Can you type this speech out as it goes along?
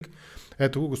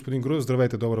Ето го, господин Груев,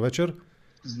 здравейте, добър вечер.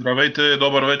 Здравейте,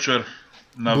 добър вечер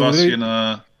на вас и Благодаря.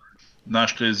 на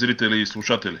нашите зрители и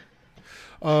слушатели.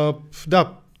 А,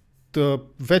 да,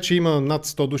 вече има над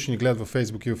 100 души ни гледат във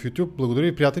Facebook и в YouTube. Благодаря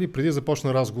ви, приятели. Преди да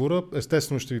започна разговора,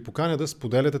 естествено ще ви поканя да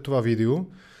споделяте това видео,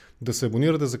 да се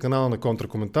абонирате за канала на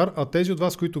Контракоментар, а тези от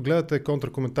вас, които гледате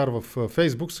Контракоментар в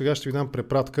Facebook, сега ще ви дам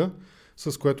препратка,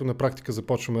 с което на практика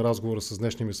започваме разговора с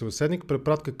днешния ми събеседник,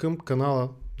 препратка към канала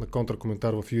на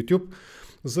Контракоментар в YouTube,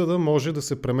 за да може да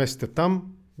се преместите там,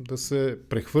 да се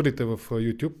прехвърлите в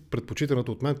YouTube,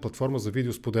 предпочитаната от мен платформа за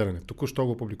видеосподеляне. Току-що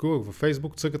го публикувах във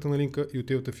Facebook, цъкате на линка и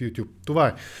отивате в YouTube. Това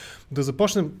е. Да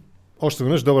започнем, още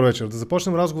веднъж добър вечер, да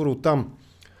започнем разговора от там.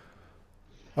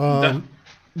 Да.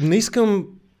 Не искам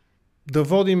да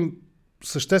водим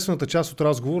съществената част от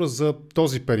разговора за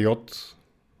този период,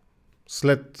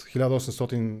 след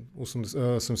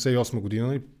 1878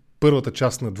 година, първата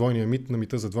част на двойния мит, на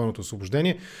мита за двойното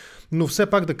освобождение, но все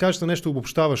пак да кажете нещо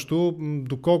обобщаващо,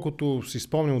 доколкото си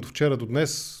спомням от вчера до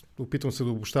днес, опитвам се да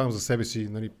обобщавам за себе си,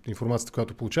 нали, информацията,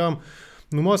 която получавам,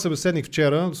 но моят събеседник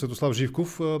вчера, Светослав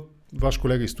Живков, ваш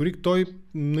колега историк, той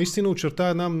наистина очерта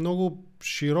една много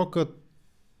широка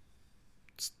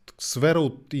сфера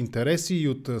от интереси и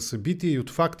от събития и от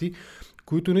факти,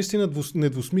 които наистина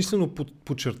недвусмислено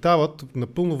подчертават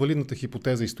напълно валидната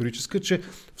хипотеза историческа, че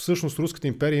всъщност Руската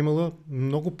империя имала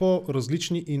много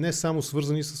по-различни и не само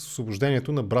свързани с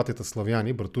освобождението на братята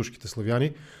славяни, братушките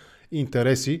славяни,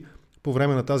 интереси по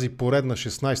време на тази поредна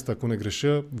 16-та, ако не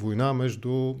греша, война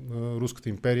между Руската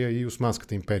империя и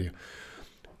Османската империя.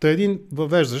 Та един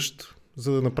въвеждащ,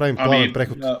 за да направим плавен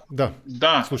преход.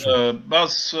 Да, слушам.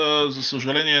 Аз за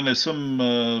съжаление не съм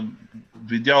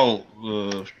видял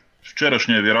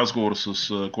вчерашния ви разговор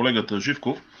с колегата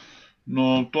Живков,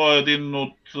 но той е един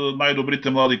от най-добрите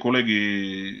млади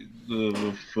колеги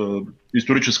в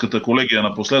историческата колегия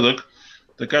напоследък,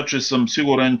 така че съм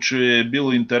сигурен, че е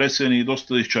бил интересен и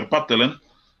доста изчерпателен.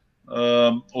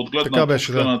 От гледна така беше,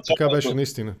 точка на така беше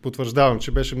наистина. Потвърждавам,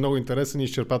 че беше много интересен и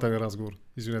изчерпателен разговор.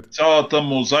 Извинете. Цялата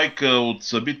мозайка от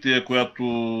събития,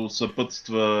 която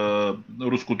съпътства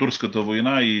руско-турската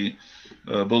война и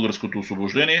българското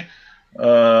освобождение.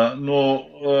 Но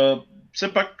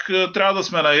все пак трябва да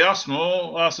сме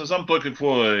наясно, аз не знам той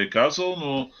какво е казал,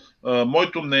 но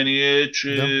моето мнение е,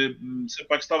 че все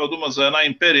пак става дума за една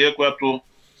империя, която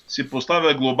си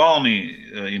поставя глобални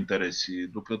интереси,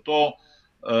 докато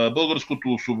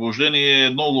българското освобождение е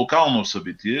едно локално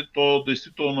събитие. То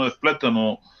действително е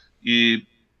вплетено и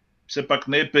все пак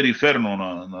не е периферно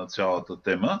на цялата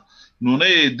тема, но не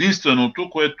е единственото,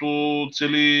 което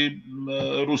цели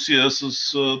Русия с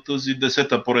тази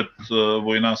 10-та поред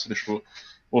война срещу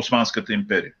Османската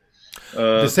империя.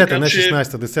 10-та, не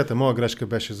 16-та, 10-та, моя грешка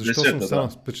беше. Защо 10-та, съм само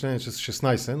впечатление, че с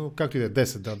 16, но както и да е,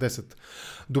 10.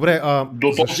 Добре,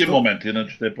 до този момент,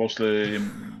 иначе те после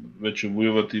вече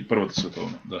воюват и Първата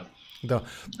световна.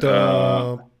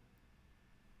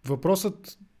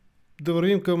 Въпросът да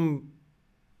вървим към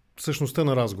същността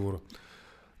на разговора.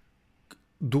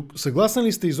 Съгласен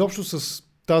ли сте изобщо с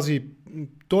тази...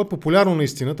 То е популярно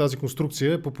наистина, тази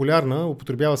конструкция е популярна,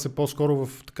 употребява се по-скоро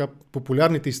в така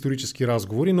популярните исторически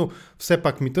разговори, но все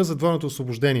пак мита за двойното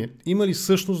освобождение. Има ли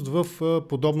същност в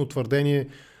подобно твърдение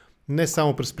не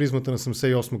само през призмата на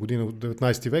 78 година от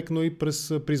 19 век, но и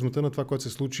през призмата на това, което се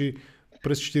случи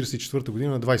през 44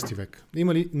 година на 20 век?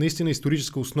 Има ли наистина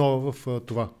историческа основа в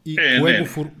това? И не.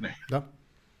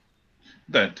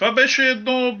 Да, това беше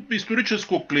едно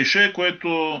историческо клише,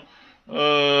 което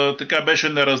така беше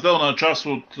неразделна част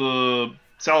от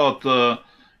цялата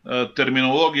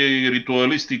терминология и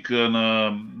ритуалистика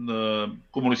на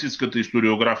комунистическата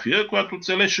историография, която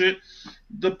целеше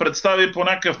да представи по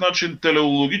някакъв начин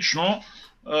телеологично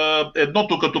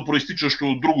едното като проистичащо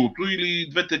от другото или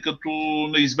двете като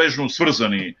неизбежно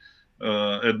свързани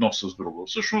едно с друго.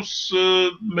 Всъщност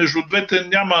между двете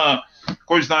няма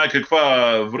кой знае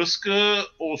каква връзка,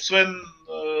 освен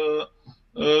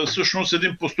всъщност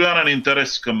един постоянен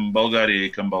интерес към България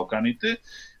и към Балканите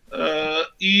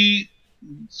и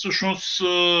всъщност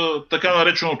така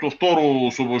нареченото второ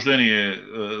освобождение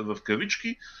в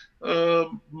кавички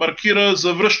маркира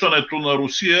завръщането на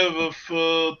Русия в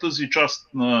тази част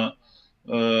на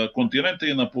континента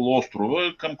и на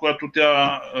полуострова, към която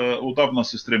тя отдавна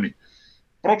се стреми.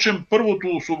 Впрочем,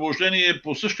 първото освобождение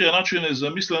по същия начин е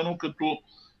замислено като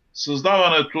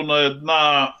създаването на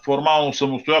една формално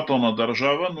самостоятелна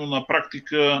държава, но на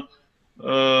практика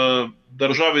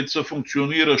държавица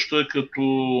функционираща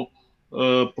като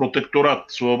протекторат,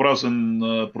 своеобразен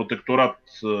протекторат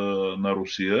на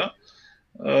Русия.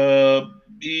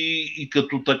 И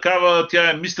като такава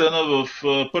тя е мислена в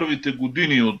първите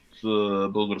години от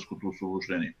българското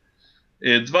освобождение.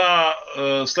 Едва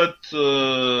след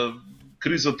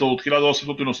кризата от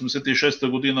 1886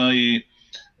 година и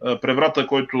преврата,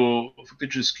 който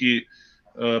фактически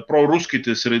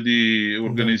проруските среди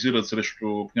организират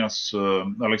срещу княз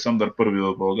Александър I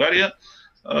в България,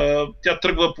 тя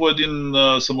тръгва по един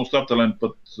самостоятелен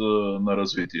път на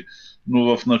развитие.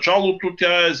 Но в началото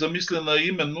тя е замислена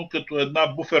именно като една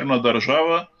буферна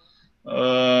държава,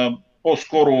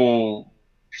 по-скоро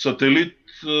сателит,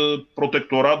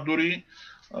 протекторат дори,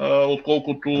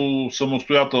 отколкото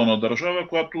самостоятелна държава,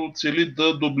 която цели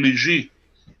да доближи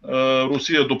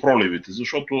Русия до проливите.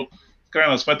 Защото в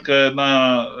крайна сметка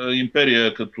една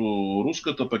империя като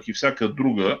руската, пък и всяка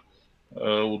друга,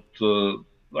 от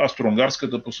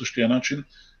австро-унгарската по същия начин,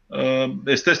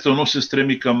 естествено се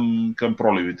стреми към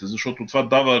проливите, защото това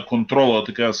дава контрола,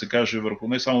 така да се каже, върху,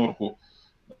 не само върху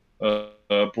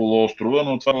полуострова,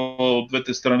 но това от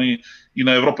двете страни и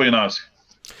на Европа, и на Азия.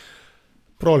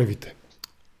 Проливите.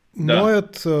 Да.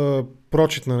 Моят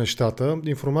прочит на нещата,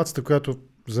 информацията, която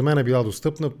за мен е била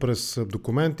достъпна през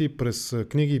документи, през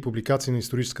книги и публикации на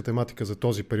историческа тематика за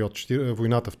този период,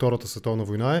 войната, Втората световна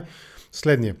война, е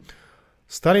следния.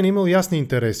 Сталин имал ясни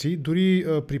интереси, дори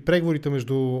при преговорите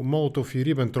между Молотов и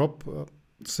Рибентроп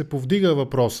се повдига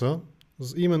въпроса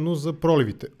именно за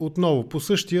проливите. Отново, по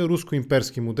същия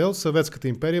руско-имперски модел, Съветската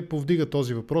империя повдига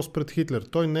този въпрос пред Хитлер.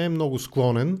 Той не е много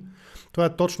склонен. Това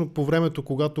е точно по времето,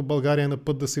 когато България е на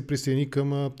път да се присъедини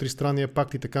към Тристранния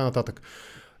пакт и така нататък.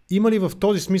 Има ли в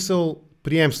този смисъл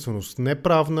приемственост? Не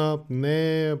правна,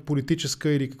 не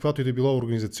политическа или каквато и да било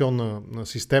организационна,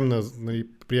 системна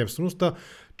приемственост, а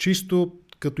чисто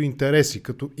като интереси,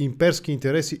 като имперски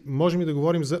интереси. Можем ли да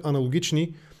говорим за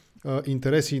аналогични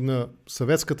интереси на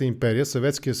Съветската империя,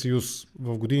 Съветския съюз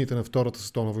в годините на Втората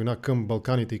световна война към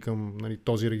Балканите и към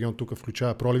този регион, тук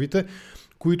включая проливите,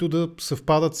 които да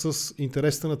съвпадат с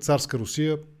интересите на царска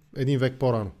Русия един век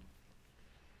по-рано?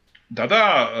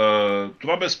 Да,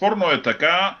 това безспорно е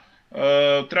така.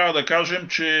 Трябва да кажем,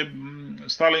 че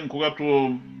Сталин,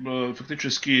 когато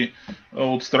фактически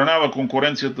отстранява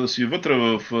конкуренцията си вътре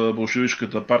в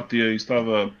болшевишката партия и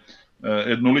става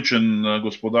едноличен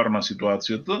господар на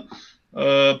ситуацията,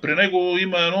 при него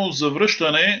има едно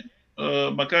завръщане,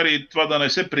 макар и това да не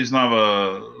се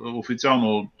признава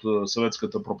официално от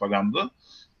съветската пропаганда,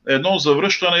 едно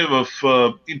завръщане в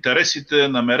интересите,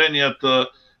 намеренията,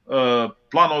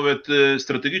 плановете,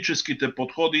 стратегическите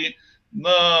подходи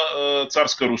на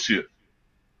царска Русия.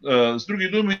 С други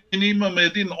думи, ние имаме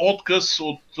един отказ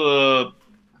от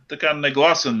така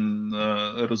негласен,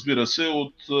 разбира се,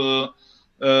 от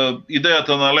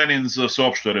идеята на Ленин за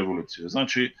всеобща революция.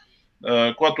 Значи,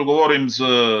 когато говорим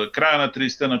за края на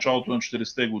 30-те, началото на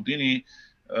 40-те години,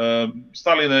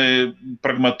 Сталин е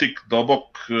прагматик,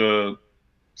 дълбок,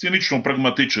 цинично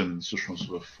прагматичен всъщност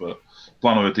в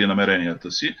плановете и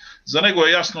намеренията си. За него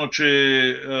е ясно,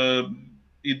 че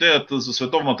идеята за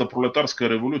световната пролетарска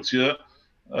революция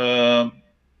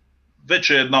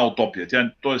вече е една утопия.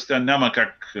 Тя няма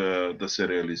как да се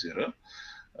реализира.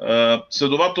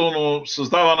 Следователно,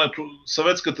 създаването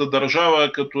съветската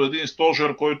държава като един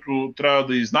стожер, който трябва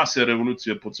да изнася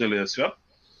революция по целия свят,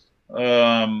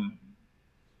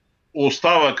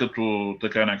 остава като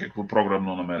така някакво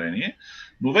програмно намерение,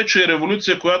 но вече е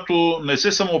революция, която не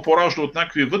се самопоражда от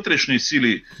някакви вътрешни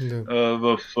сили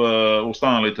в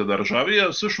останалите държави,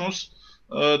 а всъщност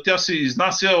тя се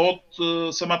изнася от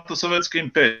самата Съветска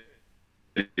империя.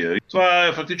 Това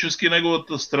е фактически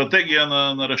неговата стратегия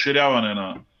на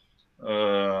разширяване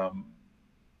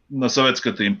на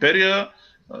Съветската империя.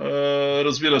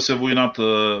 Разбира се,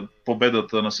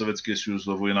 победата на Съветския съюз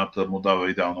във войната му дава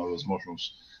идеална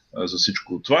възможност за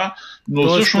всичко това. Но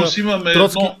тоест, всъщност имаме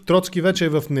Троцки вече е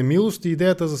в немилост и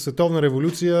идеята за световна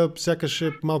революция сякаш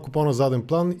е малко по-на заден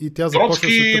план и тя започва...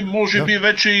 Троцки може би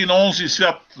вече и на онзи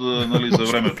свят, за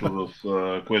времето,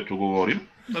 в което говорим.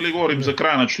 Говорим за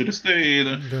края на 40-те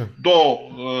и до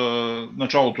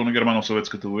началото на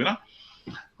германо-съветската война.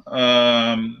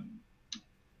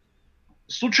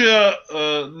 В случая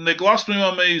негласно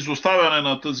имаме изоставяне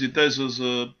на тази теза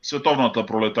за световната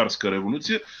пролетарска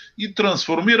революция и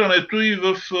трансформирането и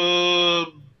в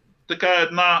така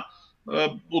една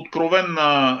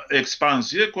откровенна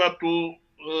експанзия, която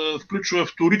включва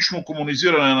вторично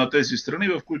комунизиране на тези страни,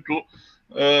 в които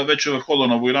вече в хода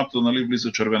на войната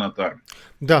влиза Червената армия.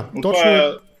 Да,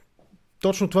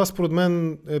 точно това според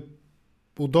мен е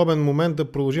удобен момент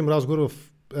да продължим разговор в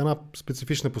една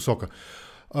специфична посока.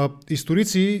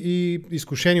 Историци и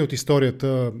изкушени от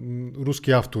историята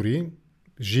руски автори,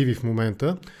 живи в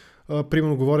момента,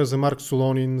 Примерно говоря за Марк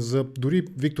Солонин, за дори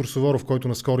Виктор Суворов, който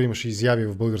наскоро имаше изяви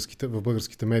в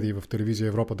българските медии, в телевизия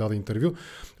Европа даде интервю.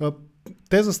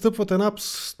 Те застъпват една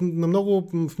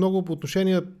в много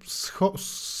отношения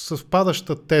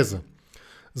съвпадаща теза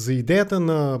за идеята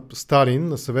на Сталин,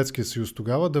 на Съветския съюз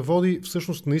тогава, да води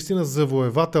всъщност наистина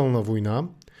завоевателна война,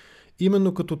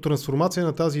 именно като трансформация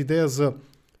на тази идея за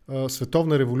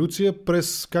световна революция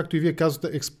през, както и вие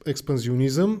казвате,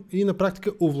 експанзионизъм и на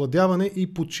практика овладяване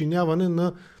и подчиняване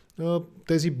на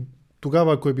тези,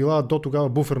 тогава, ако е била до тогава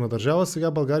буферна държава,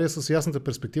 сега България с ясната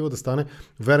перспектива да стане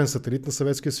верен сателит на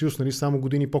Съветския съюз, нали, само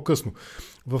години по-късно.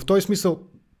 В този смисъл,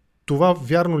 това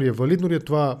вярно ли е, валидно ли е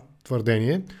това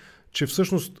твърдение, че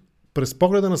всъщност през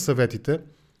погледа на съветите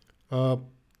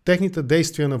техните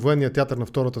действия на военния театър на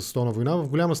Втората световна война в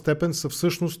голяма степен са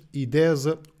всъщност идея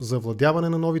за завладяване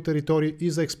на нови територии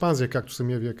и за експанзия, както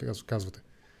самия вие казвате.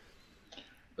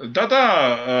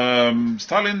 Да.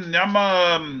 Сталин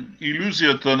няма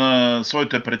илюзията на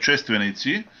своите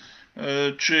предшественици,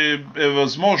 че е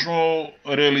възможно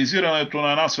реализирането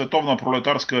на една световна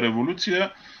пролетарска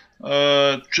революция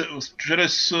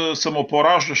чрез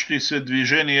самопораждащи се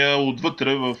движения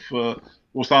отвътре в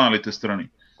останалите страни.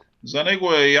 За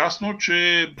него е ясно,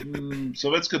 че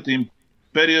Съветската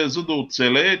империя, за да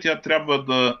оцелее, тя трябва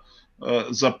да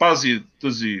запази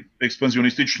тази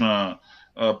експанзионистична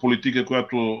политика,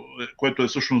 което е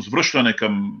всъщност връщане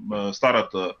към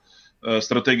старата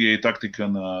стратегия и тактика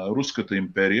на Руската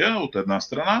империя от една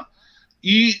страна,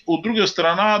 и от друга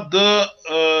страна да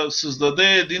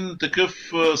създаде един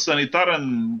такъв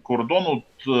санитарен кордон от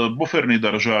буферни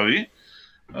държави,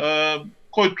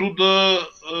 който да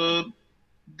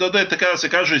даде, така да се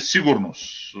каже,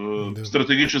 сигурност,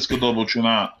 стратегическа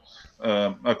дълбочина,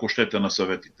 ако щете, на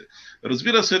съветите.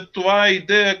 Разбира се, това е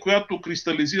идея, която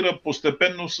кристализира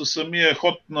постепенно със самия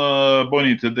ход на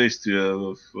бойните действия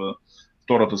в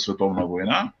Втората световна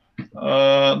война.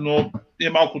 Но ние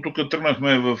малко тук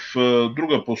тръгнахме в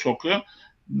друга посока,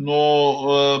 но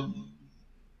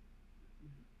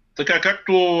така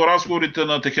както разговорите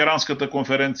на Техеранската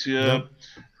конференция,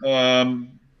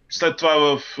 след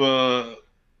това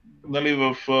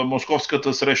в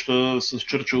московската среща с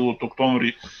Чърчил от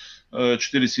октомври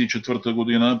 1944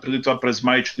 година, преди това през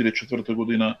май 1944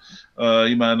 година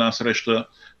има една среща.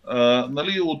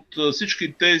 От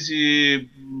всички тези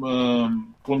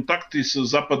контакти с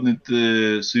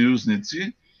западните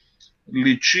съюзници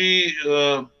личи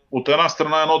от една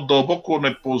страна едно дълбоко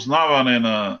непознаване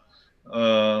на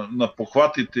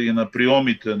похватите и на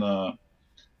приемите на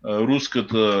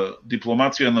руската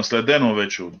дипломация, наследено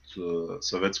вече от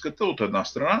съветската, от една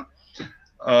страна,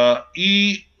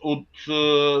 и от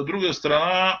друга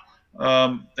страна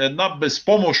една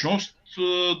безпомощност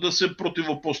да се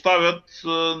противопоставят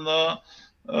на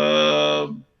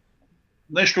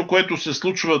нещо, което се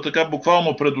случва така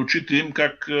буквално пред очите им,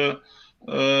 как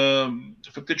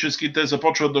фактически те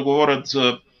започват да говорят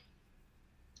за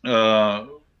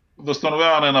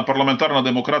възстановяване на парламентарна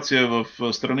демокрация в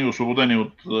страни, освободени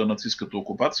от нацистската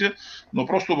окупация, но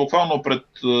просто буквално пред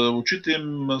очите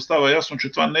им става ясно,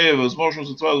 че това не е възможно,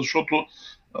 защото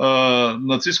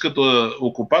нацистската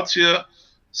окупация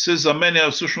се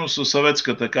заменя всъщност със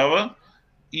съветска такава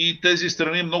и тези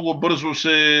страни много бързо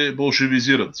се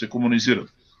болшевизират, се комунизират.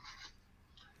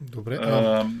 Добре.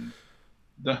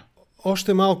 Да.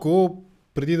 Още малко,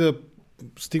 преди да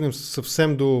стигнем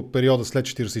съвсем до периода след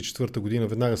 1944 година,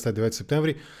 веднага след 9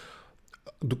 септември,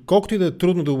 доколкото и да е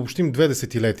трудно да обобщим 2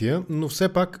 десетилетия, но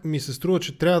все пак ми се струва,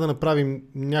 че трябва да направим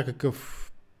някакъв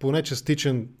поне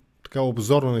частичен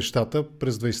обзор на нещата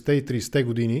през 20-те и 30-те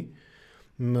години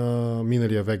на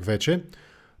миналия век вече.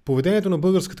 Поведението на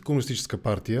Българската комунистическа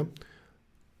партия,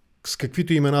 с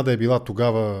каквито имена да е била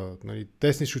тогава,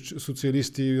 тесни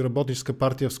социалисти, работническа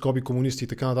партия, в скоби комунисти и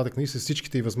така нататък, с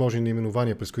всичките и възможни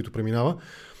наименования, през които преминава,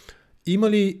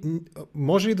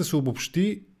 може ли да се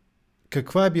обобщи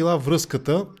каква е била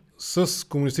връзката с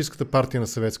Комунистическата партия на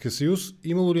Съветския съюз?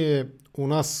 Имало ли е у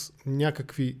нас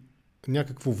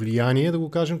някакво влияние, да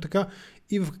го кажем така,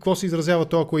 и в какво се изразява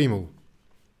то, ако е имало?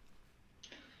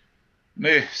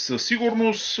 Не, със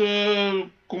сигурност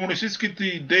комунистическите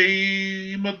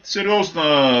идеи имат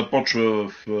сериозна почва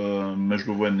в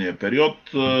междувоенния период.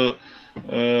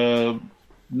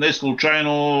 Не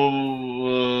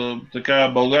случайно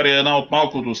България е една от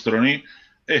малкото страни,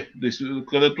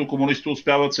 където комунистите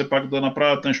успяват все пак да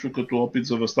направят нещо като опит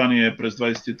за въстание през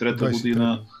 23-та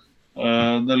година.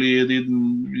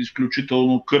 Един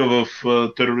изключително кървав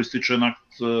терористичен акт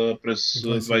през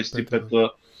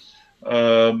 25-та.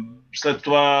 След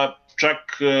това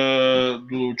чак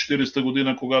до 40-та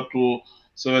година, когато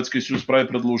Съветския съюз прави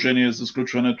предложение за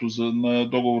сключването на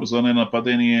договор за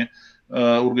ненападение,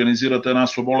 организират една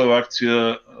Соболева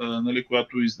акция, нали,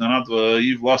 която изненадва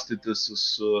и властите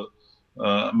с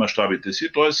мащабите си.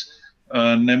 Тоест,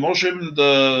 не можем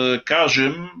да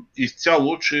кажем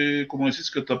изцяло, че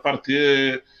комунистическата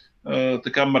партия е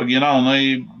така маргинална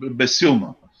и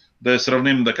безсилна. Да я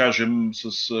сравним, да кажем,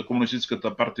 с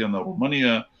комунистическата партия на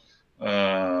Румъния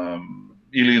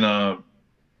или на,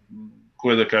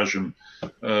 кое да кажем,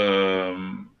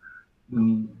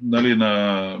 нали,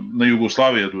 на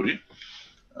Югославия дори.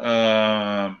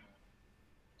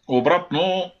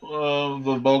 Обратно,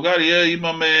 в България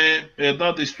имаме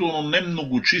една действително не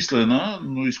многочислена,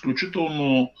 но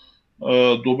изключително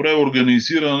добре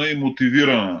организирана и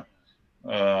мотивирана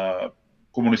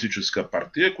комунистическа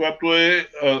партия, която е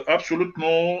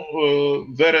абсолютно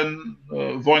верен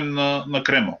войн на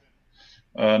Кремъл.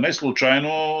 Не случайно,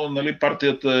 нали,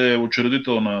 партията е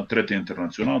учредител на Третия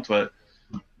интернационал. Това е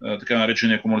така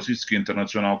наречения комунистически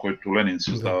интернационал, който Ленин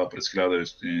създава през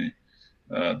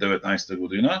 1919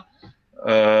 година,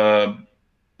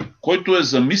 който е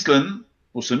замислен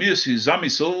по самия си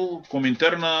замисъл.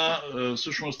 Коминтерна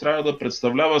всъщност трябва да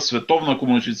представлява световна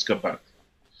комунистическа партия.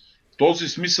 В този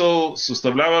смисъл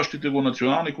съставляващите го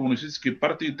национални комунистически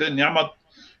партии, те нямат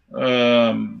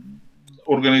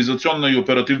организационна и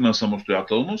оперативна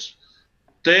самостоятелност.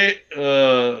 Те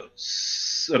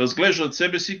разглеждат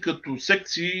себе си като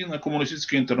секции на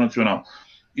комунистическия интернационал.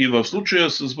 И в случая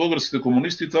с българските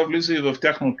комунисти това влиза и в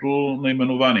тяхното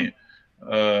наименование.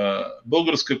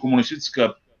 Българска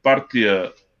комунистическа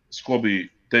партия, скоби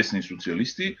тесни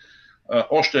социалисти,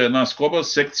 още една скоба,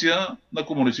 секция на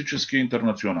комунистическия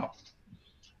интернационал.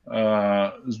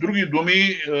 С други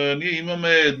думи, ние имаме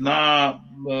една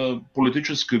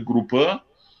политическа група,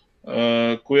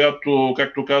 която,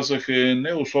 както казах, е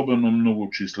не особено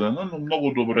многочислена, но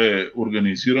много добре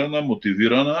организирана,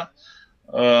 мотивирана,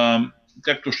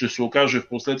 както ще се окаже в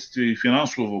последствие и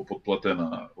финансово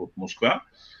подплатена от Москва,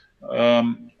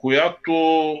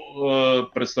 която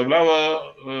представлява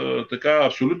така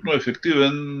абсолютно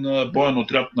ефективен боен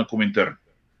отряд на Коминтерн.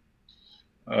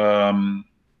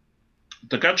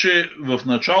 Така че в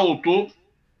началото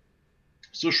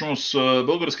всъщност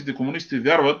българските комунисти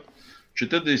вярват, че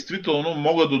те действително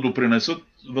могат да допринесат,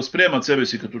 възприемат себе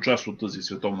си като част от тази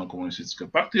световна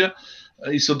комунистическа партия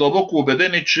и са дълбоко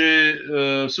убедени, че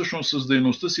всъщност с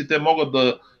дейността си те могат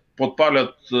да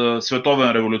подпалят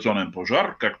световен революционен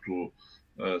пожар, както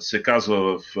се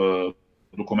казва в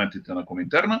документите на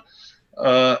Коминтерна,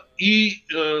 и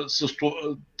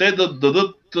те да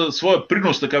дадат своя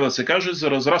принос, така да се каже,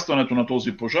 за разрастването на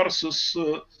този пожар с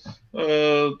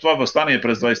това въстание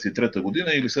през 23-та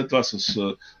година или след това с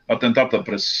атентата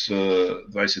през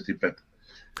 25-та.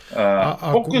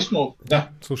 По-късно... Да,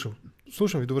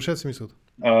 слушам ви, довършете си мисълта.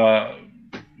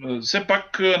 Все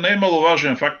пак не е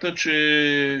маловажен факта,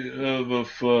 че в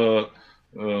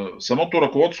самото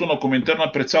ръководство на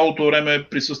Коминтерна през цялото време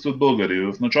присъстват българи.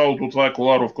 В началото това е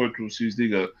Коларов, който се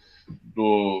издига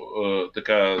до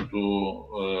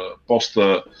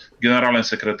поста генерален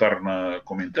секретар на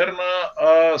Коминтерна,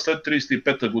 а след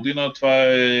 35-та година това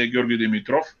е Георги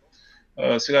Димитров.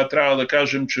 Сега трябва да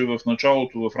кажем, че в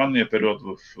началото, в ранния период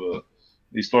в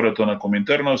историята на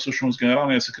Коминтерна, всъщност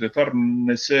генералният секретар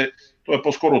той е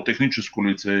по-скоро техническо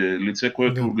лице,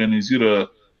 което организира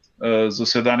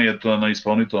заседанията на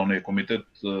изпълнителния комитет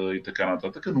и така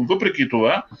нататък. Но въпреки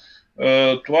това,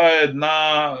 това е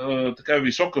една така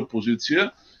висока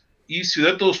позиция и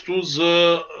свидетелство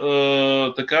за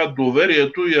така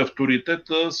доверието и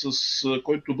авторитета, с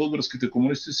който българските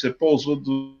комунисти се ползват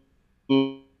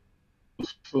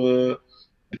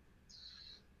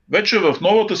вече в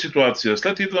новата ситуация,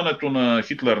 след идването на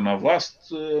Хитлер на власт,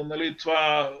 нали,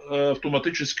 това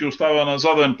автоматически остава на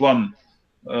заден план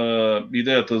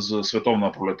идеята за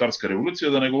световна пролетарска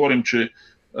революция. Да не говорим, че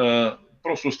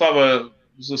просто става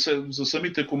за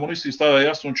самите комунисти става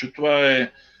ясно, че това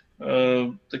е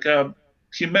така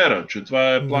химера, че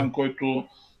това е план, който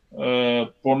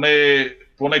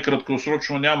поне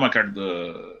краткосрочно няма как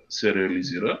да се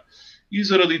реализира. И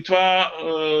заради това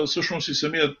всъщност и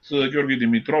самият Георги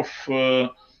Димитров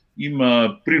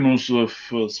има принос в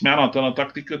смяната на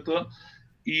тактиката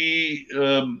и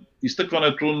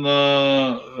изтъкването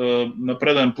на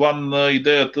преден план на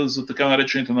идеята за така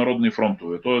наречените народни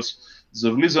фронтове. Тоест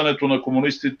за влизането на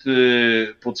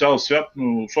комунистите по цял свят,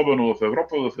 но особено в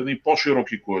Европа, в едни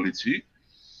по-широки коалиции.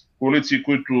 Коалиции,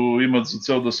 които имат за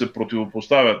цел да се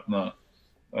противопоставят на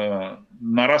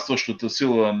нарастващата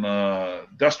сила на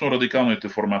дясно-радикалните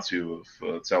формации в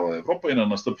цяла Европа и на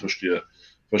настъпващия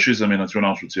фашизъм и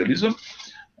национал-социализъм.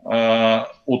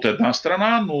 от една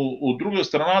страна, но от друга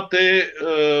страна те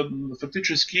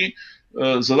фактически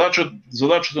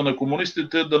задачата на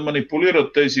комунистите е да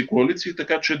манипулират тези коалиции,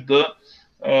 така че да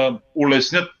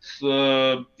улеснят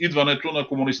идването на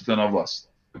комунистите на власт.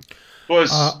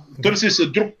 Тоест, търси се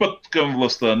друг път към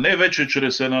властта, не вече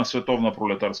чрез една световна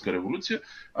пролетарска революция,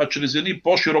 а чрез едни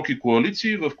по-широки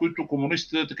коалиции, в които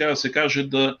комунистите, така да се каже,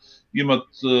 да имат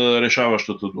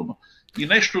решаващата дума. И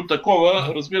нещо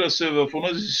такова, разбира се, в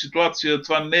онази ситуация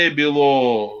това не е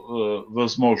било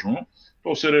възможно.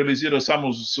 То се реализира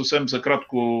само съвсем за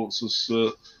кратко с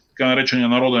така наречения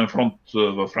Народен фронт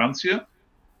във Франция,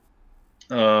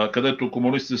 където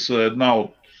комунистите са една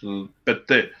от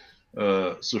петте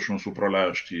всъщност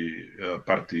управляващи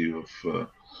партии в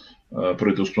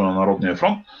правителството на Народния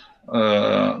фронт.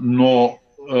 Но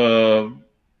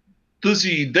тази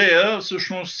идея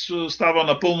всъщност става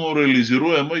напълно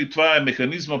реализируема и това е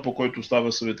механизма, по който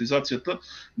става съветизацията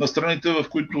на страните, в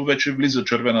които вече влиза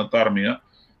Червената армия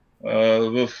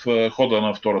в хода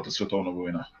на Втората световна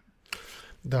война.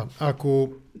 Да,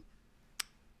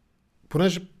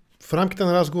 понеже в рамките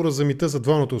на разговора за мита за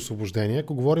двойното освобождение,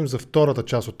 ако говорим за втората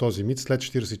част от този мит след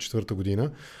 1944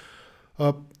 година,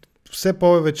 все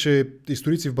повече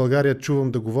историци в България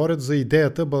чувам да говорят за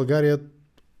идеята България,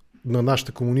 на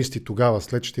нашите комунисти тогава,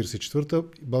 след 1944-та,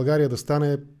 България да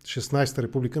стане 16-та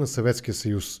република на Съветския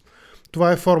съюз.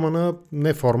 Това е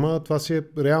не форма, това си е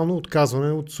реално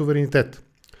отказване от суверенитет.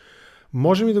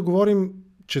 Можем ли да говорим,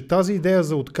 че тази идея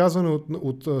за отказване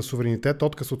от суверенитет,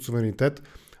 отказ от суверенитет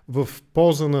в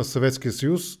полза на Съветския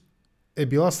съюз е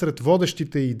била сред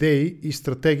водещите идеи и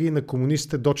стратегии на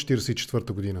комунистите до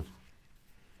 1944 година?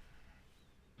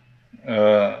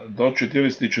 До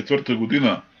 1944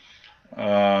 година?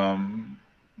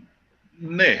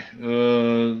 Не.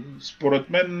 Според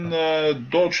мен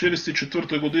до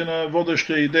 1944 година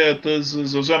водеща е идеята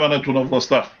за вземането на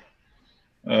властта.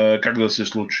 Как да се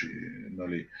случи.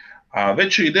 Нали? А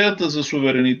вече идеята за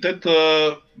суверенитета,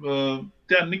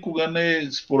 тя никога не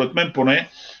е, според мен поне,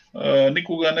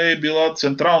 никога не е била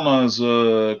централна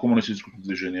за комунистическото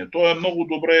движение. То е много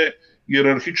добре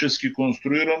иерархически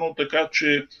конструирано, така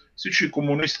че всички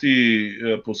комунисти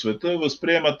по света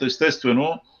възприемат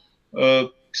естествено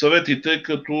съветите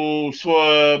като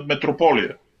своя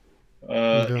метрополия.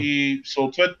 Да. И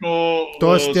съответно...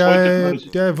 Тоест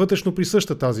тя е вътрешно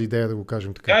присъща тази идея, да го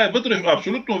кажем така. Тя е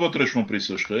абсолютно вътрешно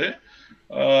присъща е.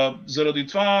 Заради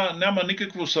това няма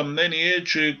никакво съмнение,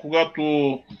 че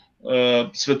когато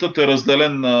светът е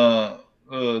разделен на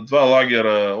два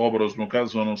лагера, образно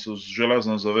казвано, с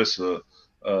желязна завеса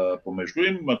помежду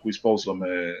им, ако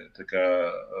използваме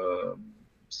така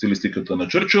стилистиката на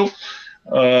Чърчил,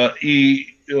 и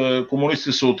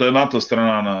комунистите са от едната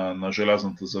страна на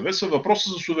желязната завеса,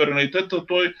 въпросът за суверенитета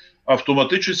той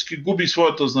автоматически губи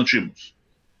своята значимост.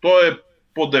 Той е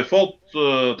по дефолт,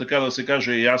 така да се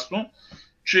каже ясно,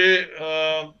 че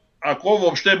ако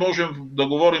въобще можем да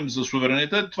говорим за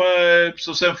суверенитет, това е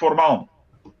съвсем формално.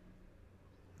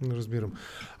 Разбирам.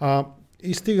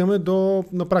 И стигаме до,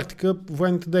 на практика,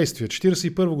 военните действия.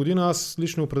 1941 година аз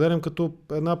лично определям като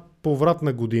една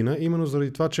повратна година, именно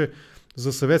заради това, че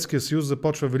за Съветския съюз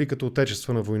започва Великата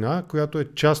отечествена война, която е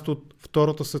част от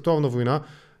Втората световна война.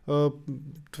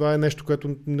 Това е нещо,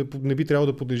 което не би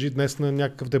трябвало да подлежи днес на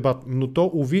някакъв дебат. Но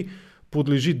то, уви,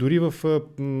 подлежи. Дори в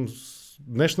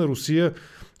днешна Русия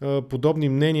подобни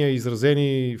мнения,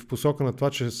 изразени в посока на това,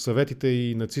 че съветите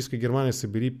и нацистска Германия са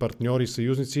били партньори,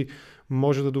 съюзници,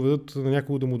 може да доведат на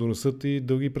някого да му донесат и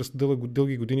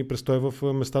дълги години престой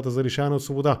в местата за лишаване от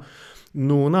свобода.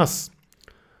 Но у нас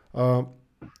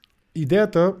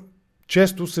идеята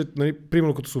често се,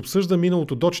 примерно като се обсъжда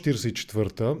миналото до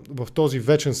 1944-та, в този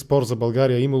вечен спор за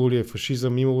България, имало ли е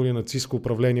фашизъм, имало ли е нацистско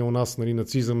управление у нас,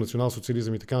 нацизъм,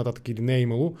 национал-социализъм и така нататък, или не е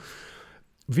имало,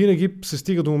 винаги се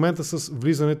стига до момента с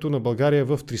влизането на България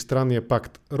в Тристранния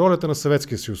пакт. Ролята на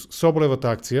Съветския съюз,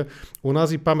 Соболевата акция,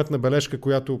 онази паметна бележка,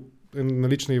 която е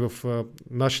налична и в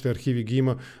нашите архиви ги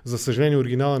има. За съжаление,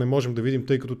 оригинала не можем да видим,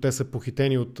 тъй като те са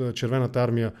похитени от Червената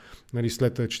армия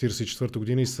след 1944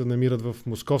 година и се намират в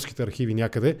московските архиви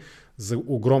някъде, за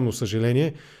огромно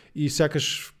съжаление. И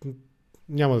сякаш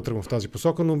няма да тръгвам в тази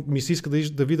посока, но ми се иска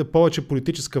да видя повече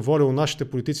политическа воля у нашите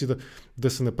политици да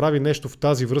се направи нещо в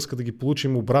тази връзка, да ги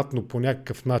получим обратно по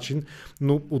някакъв начин,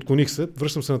 но отклоних се,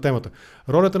 връщам се на темата.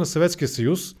 Ролята на Съветския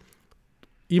съюз,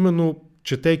 именно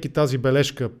четейки тази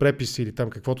бележка, препис или там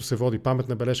каквото се води,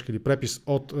 паметна бележка или препис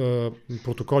от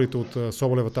протоколите от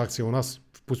Соболевата акция у нас,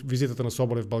 в визитата на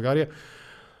Соболев в България,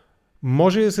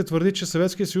 може да се твърди, че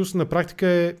Съветския съюз на практика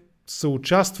е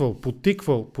съучаствал,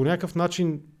 подтиквал по някакъв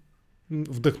начин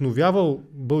вдъхновявал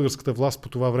българската власт по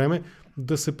това време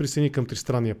да се присъедини към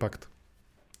Тристранния пакт?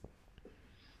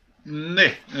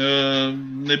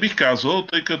 Не бих казал,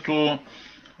 тъй като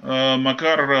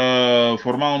макар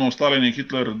формално Сталин и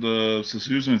Хитлер да са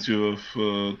съюзници в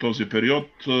този период,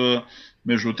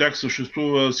 между тях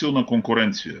съществува силна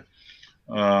конкуренция.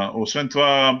 Освен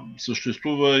това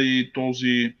съществува и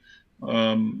този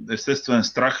естествен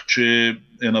страх, че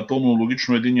е напълно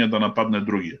логично единия да нападне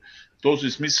другия. В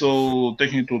този смисъл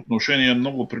техните отношения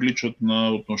много приличат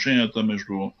на отношенията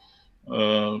между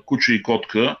куче и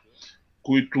котка,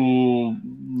 които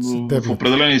в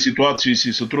определени ситуации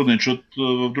си сътрудничат,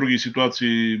 в други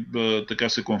ситуации така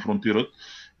се конфронтират.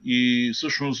 И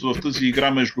всъщност в тази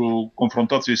игра между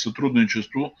конфронтация и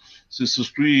сътрудничество се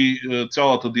състои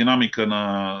цялата динамика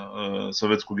на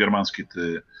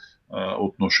съветско-германските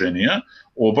отношения.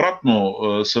 Обратно,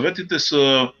 съветите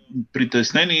са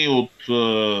притеснени от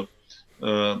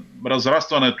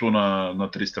разрастването на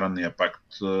Тристранния пакт.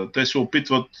 Те се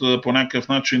опитват по някакъв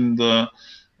начин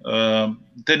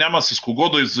те няма с кого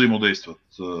да взаимодействат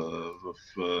в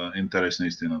интерес на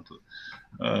истината.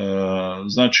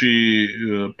 Значи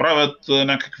правят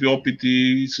някакви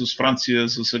опити с Франция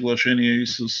за съглашение и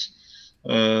с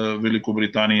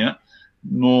Великобритания,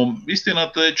 но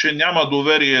истината е, че няма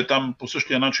доверие там по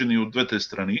същия начин и от двете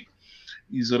страни.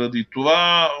 И заради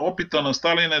това опита на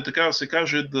Сталин е, така да се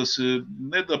каже,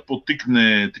 не да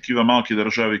потикне такива малки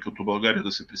държави като България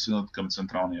да се присъединят към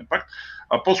Централния пакт,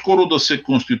 а по-скоро да се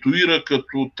конституира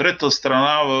като трета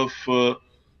страна в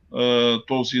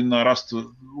този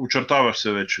очертаващ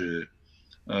се вече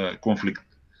конфликт.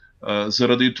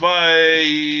 Заради това е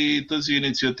и тази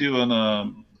инициатива на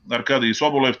Аркадий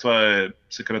Соболев, това е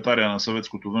секретаря на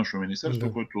Съветското външно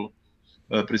министерство, който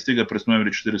пристига през ноември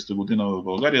 1940 година в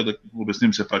България. Да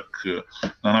обясним се пак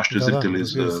на нашите зрители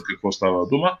за какво става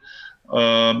дума.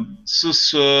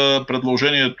 С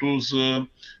предложението за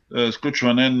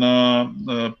сключване на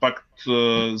пакт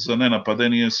за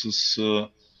ненападение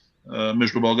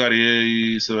между България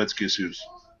и Съветския съюз.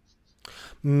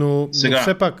 Но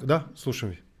все пак, слушам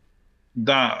ви.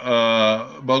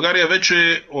 България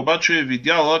вече обаче е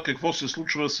видяла какво се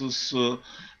случва с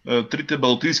трите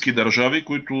балтийски държави,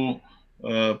 които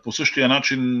по същия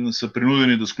начин са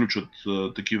принудени да сключат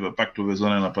такива пактове за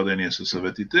ненападение със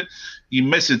съветите и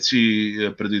месеци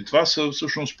преди това са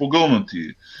всъщност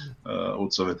погълнати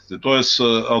от съветите. Тоест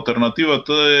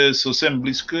алтернативата е съвсем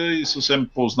близка и съвсем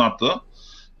позната.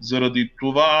 Заради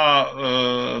това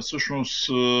всъщност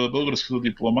българската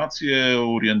дипломация е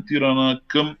ориентирана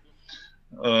към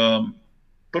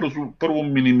първо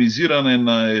минимизиране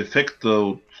на ефекта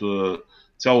от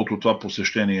цялото това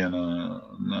посещение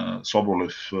на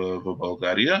Соболев в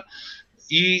България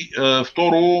и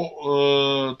второ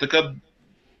така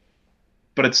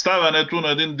представянето на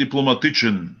един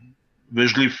дипломатичен,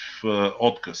 вежлив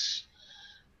отказ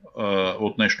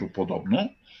от нещо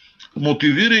подобно,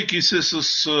 мотивирайки се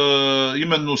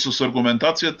именно с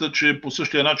аргументацията, че по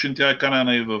същия начин тя е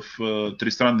канена и в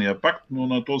Тристранния пакт, но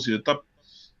на този етап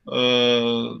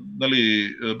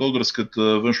българската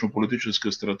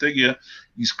външнополитическа стратегия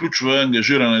изключва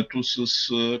ангажирането с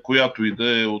която и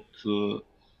да е от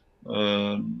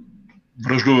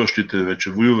враждуващите вече,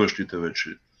 воюващите вече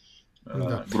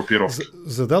групировки.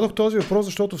 Зададох този въпрос,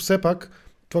 защото все пак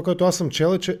това, което аз съм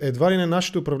чел, е, че едва ли не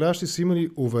нашите управляващи са имали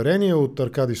уверение от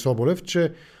Аркадий Соболев,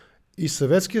 че и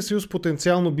Съветския съюз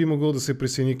потенциално би могъл да се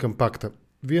присъедини към пакта.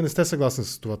 Вие не сте съгласни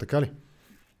с това, така ли?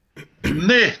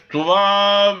 Не,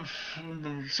 това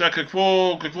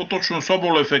какво точно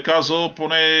Соболев е казал,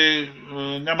 поне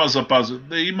няма запазен.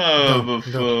 Има в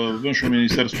Външно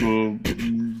министерство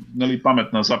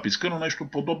паметна записка, но нещо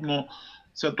подобно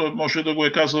сега той може да го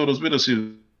е казал, разбира се,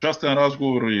 частен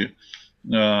разговор и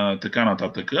така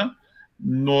нататък.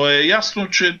 Но е ясно,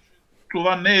 че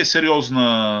това не е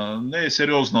сериозна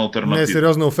алтернатива. Не е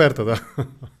сериозна оферта, да.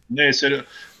 Не е сериозна.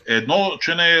 Едно,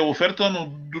 че не е оферта,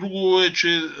 но друго е,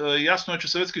 че ясно е, че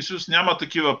Съветския съюз няма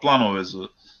такива планове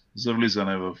за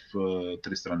влизане в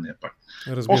Тристранния пакт.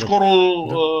 По-скоро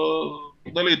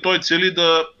той цели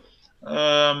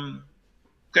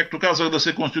както казах, да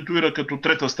се конституира като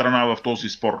трета страна в този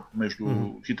спор между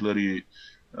Хитлер и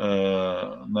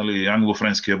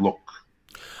англо-френския блок.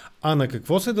 А на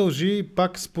какво се дължи,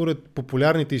 пак според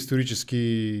популярните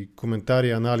исторически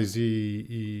коментари, анализи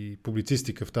и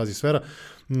публицистика в тази сфера,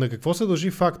 на какво се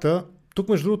дължи факта? Тук,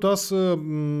 между другото, аз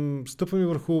стъпвам и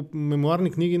върху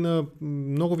мемуарни книги на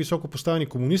много високо поставени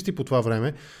комунисти по това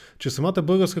време, че самата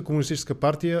Българска комунистическа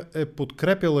партия е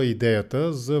подкрепяла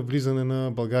идеята за влизане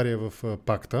на България в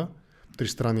пакта,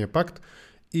 Тристранния пакт,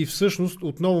 И всъщност,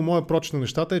 отново моя прочит на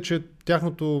нещата е, че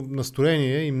тяхното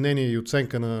настроение и мнение и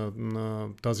оценка на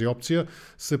тази опция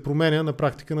се променя на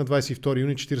практика на 22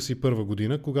 юни 1941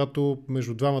 година, когато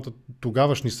между двамата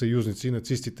тогавашни съюзници,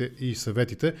 нацистите и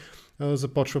съветите,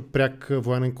 започва пряк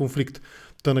военен конфликт.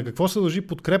 Та на какво се дължи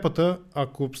подкрепата,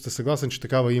 ако сте съгласен, че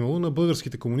такава е имало, на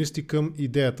българските комунисти към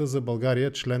идеята за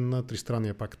България член на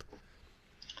Тристранния пакт?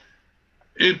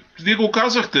 Вие го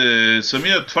казахте,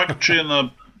 самият факт, че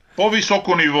на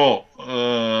по-високо ниво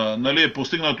е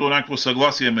постигнато някакво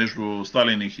съгласие между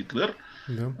Сталин и Хитлер,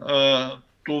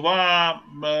 това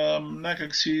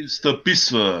някак си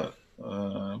стъписва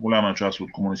голяма част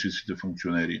от комунистическите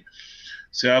функционери.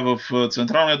 Сега в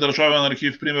Централния държавен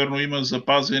архив, примерно, има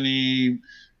запазени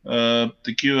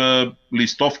такива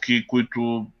листовки,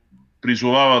 които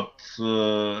призовават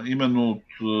именно от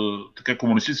така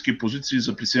комунистически позиции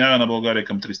за присъединяване на България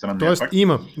към Тристранния пакт. Тоест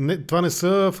има. Това не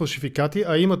са фалшификати,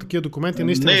 а има такива документи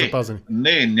наистина запазени.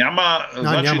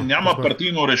 Няма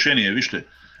партийно решение. Вижте.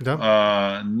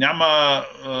 Да. Няма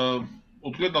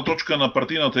от гледна точка на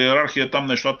партийната иерархия, там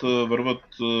нещата върват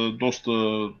доста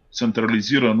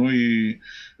централизирано и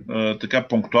така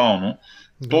пунктуално.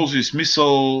 В този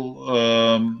смисъл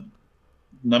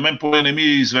на мен поне не ми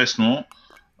е известно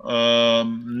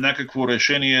някакво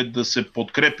решение да се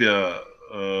подкрепя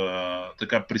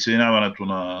така присъединяването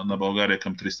на България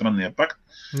към Тристранния пакт.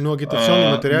 Но агитационни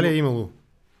материали е имало.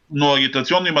 Но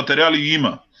агитационни материали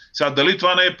има. Сега дали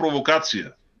това не е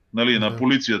провокация, нали, на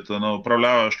полицията, на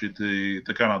управляващите и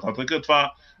така нататък,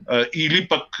 или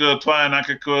пък това е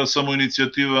някаква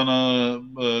самоинициатива на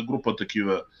група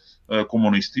такива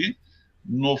комунисти.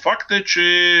 Но факт е,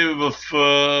 че в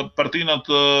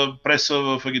партийната преса,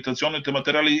 в агитационните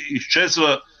материали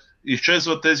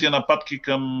изчезват тези нападки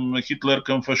към Хитлер,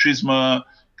 към фашизма,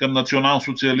 към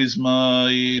национал-социализма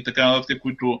и така нататък,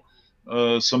 които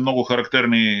са много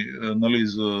характерни, нали,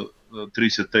 за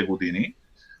 30-те години.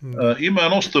 Има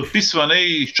едно стъписване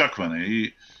и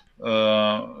изчакване.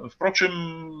 Впрочем,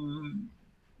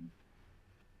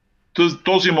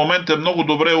 този момент е много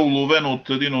добре уловен от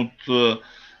един от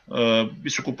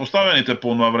високопоставените по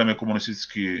това време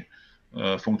комунистически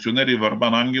функционери,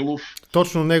 Върбан Ангелов.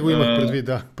 Точно него имах предвид,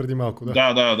 преди малко.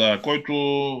 Да,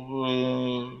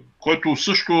 който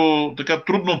също така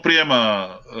трудно приема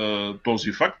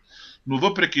този факт, но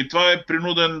въпреки това е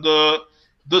принуден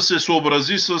да се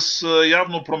съобрази с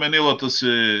явно променилата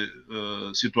се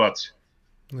ситуация.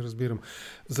 Разбирам.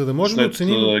 За да можем след да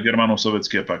оценим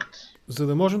Германо-съветския пакт. За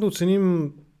да можем да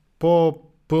оценим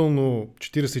по-пълно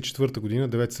 1944 година,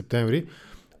 9 септември,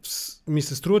 ми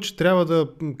се струва, че трябва да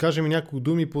кажем няколко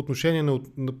думи по отношение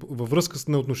във връзка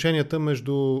на отношенията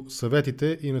между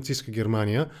съветите и нацистска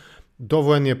Германия до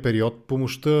военния период.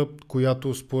 Помощта,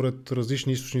 която според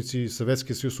различни източници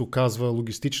Съветския съюз оказва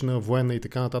логистична, военна и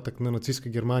така нататък на нацистска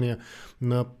Германия,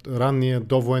 на ранния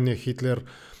довоенния Хитлер.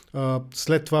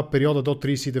 След това периода до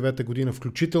 1939 година,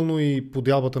 включително и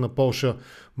подялбата на Полша.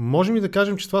 Можем ли да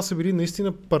кажем, че това са били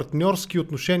наистина партньорски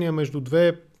отношения между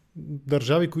две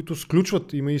държави, които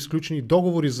има и изключени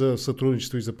договори за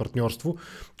сътрудничество и за партньорство?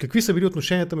 Какви са били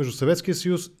отношенията между Съветския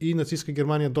съюз и нацистска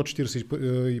Германия до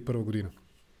 1941 година?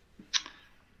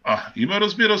 Има,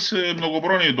 разбира се,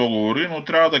 многобройни договори, но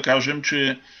трябва да кажем,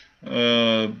 че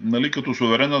нали, като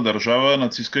суверенна държава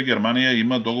нацистска Германия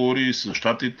има договори и с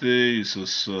Щатите, и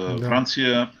с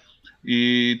Франция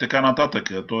и така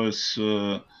нататък. Тоест,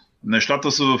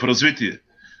 нещата са в развитие.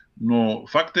 Но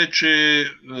факт е, че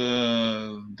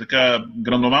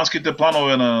грандоманските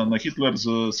планове на Хитлер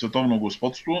за световно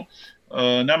господство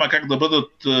няма как да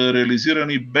бъдат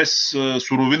реализирани без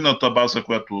суровинната база,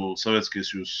 която Съветския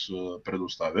съюз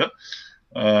предоставя.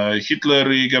 Хитлер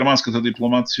и германската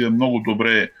дипломация много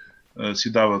добре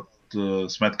си дават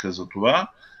сметка за това.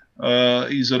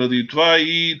 И заради това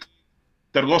и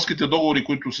търговските договори,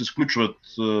 които се сключват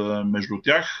между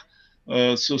тях,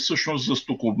 са всъщност за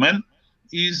стокообмен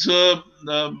и за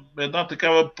една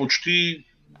такава почти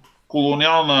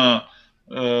колониална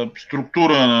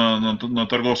структура на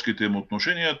търговските им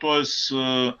отношения, т.е.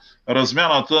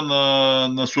 размяната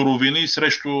на суровини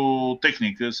срещу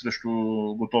техника, срещу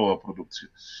готова продукция.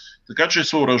 Така че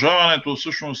съоръжаването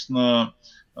всъщност на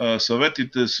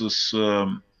съветите с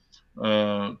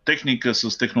техника,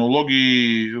 с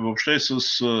технологии, въобще с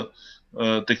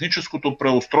техническото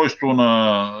преустройство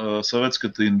на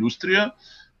съветската индустрия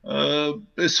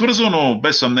е свързано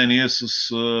без съмнение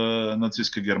с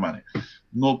нацистска Германия.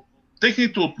 Но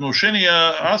техните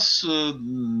отношения, аз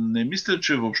не мисля,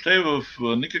 че въобще в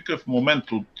никакъв момент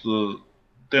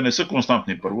те не са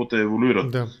константни, първо, те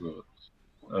еволюират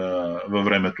във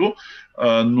времето,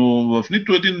 но в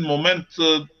нито един момент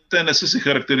те не са се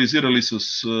характеризирали с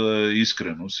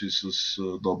искреност и с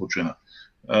дълбочина.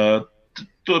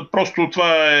 Просто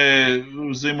това е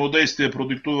взаимодействие,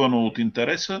 продиктувано от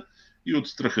интереса и от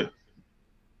страха.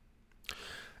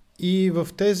 И в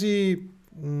тези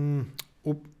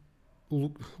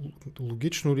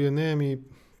логично ли е, не, ами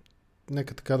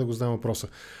нека така да го знам въпроса.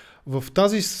 В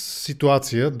тази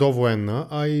ситуация, довоенна,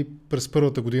 а и през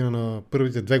първите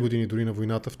 2 години дори на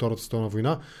войната, Втората световна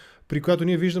война, при която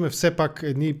ние виждаме все пак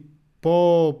едни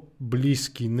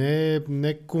по-близки,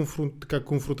 не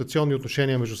конфронтационни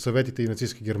отношения между Съветите и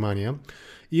нацистска Германия.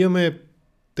 Имаме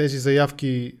тези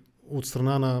заявки от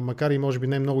страна на, макар и може би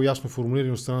не много ясно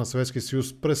формулирани от страна на Съветския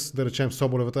съюз, през, да речем,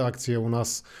 Соболевата акция у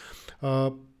нас,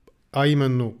 а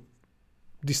именно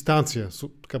дистанция,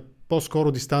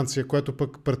 по-скоро дистанция, което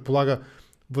пък предполага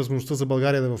възможността за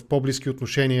България да е в по-близки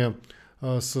отношения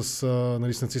с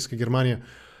нацистска Германия.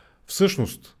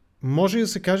 Всъщност, може да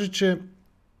се каже, че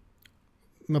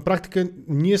на практика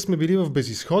ние сме били в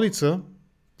безизходица,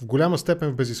 в голяма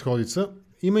степен в безизходица,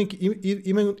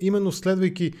 именно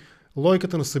следвайки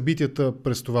логиката на събитията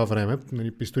през това време,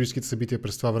 историческите събития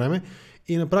през това време,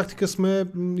 и на практика сме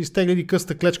изтеглили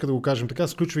къста клечка, да го кажем така,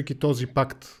 сключвайки този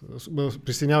пакт,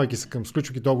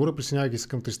 сключвайки договора, присъединявайки се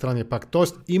към тристранния пакт.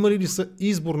 Тоест, имали ли са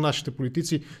избор нашите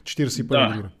политици 1941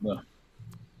 година? Да.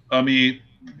 Ами,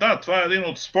 да, това е един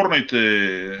от спорните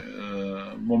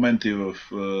моменти в...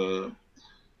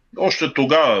 Още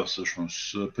тогава,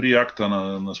 всъщност, при акта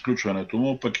на сключването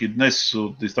му, пък и днес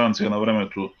от дистанция на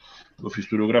времето в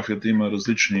историографията има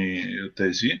различни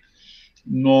тези,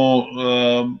 но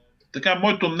така,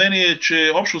 моето мнение е,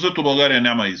 че общо взето България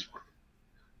няма избор.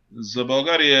 За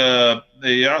България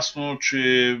е ясно,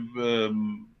 че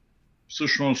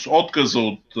всъщност отказа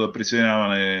от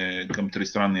присъединяване към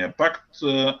тристранния пакт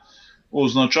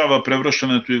означава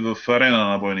превръщането и в арена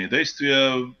на бойни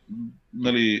действия,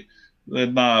 нали,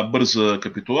 една бърза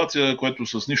капитулация, което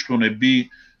с нищо не би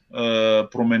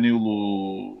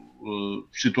променило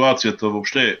ситуацията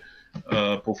въобще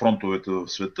по фронтовете в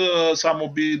света,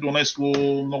 само би донесло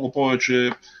много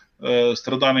повече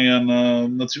страдания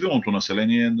на цивилното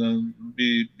население,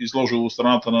 би изложило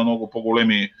страната на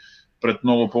пред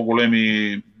много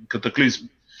по-големи катаклизми.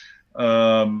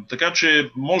 Така че,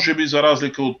 може би за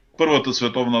разлика от Първата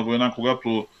световна война,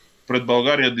 когато пред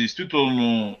България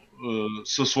действително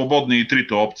са свободни и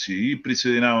трите опции, и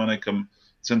присъединяване към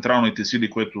централните сили,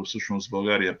 което всъщност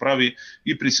България прави,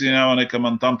 и присъединяване към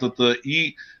Антантата,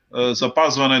 и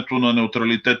запазването на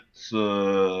неутралитет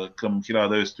към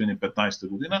 1915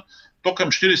 година, то към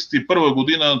 1941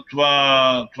 година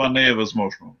това не е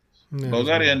възможно.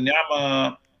 България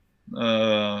няма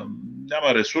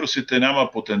ресурсите, няма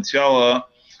потенциала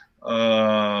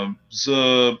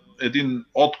за един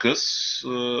отказ,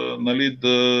 нали,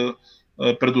 да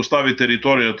предостави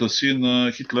територията си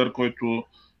на Хитлер, който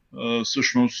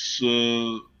всъщност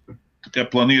така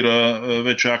планира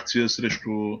вече акция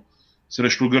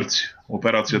срещу Гърция,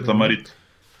 операцията Марит.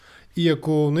 И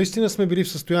ако наистина сме били в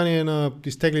състояние на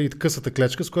изтеглили късата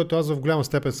клечка, с което аз в голяма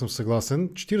степен съм съгласен,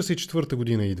 1944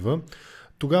 година идва,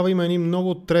 тогава има едни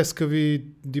много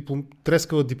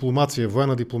трескава дипломация,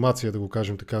 военна дипломация, да го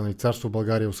кажем така, на царство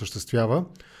България осъществява.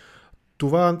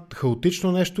 Това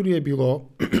хаотично нещо ли е било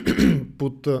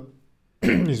под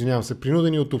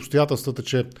принудени от обстоятелствата,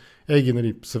 че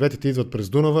съветите идват през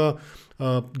Дунава,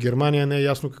 Германия не е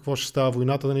ясно какво ще става,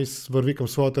 войната върви към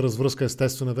своята развръзка,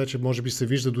 естествено вече може би се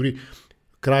вижда дори,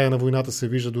 края на войната се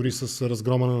вижда дори с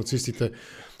разгрома на нацистите.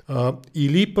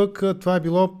 Или пък това е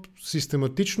било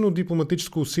систематично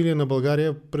дипломатическо усилие на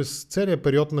България през целия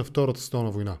период на Втората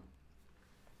световна война?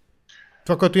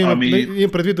 Това, което имам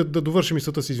предвид да довършим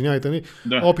мисълта си, извинявайте,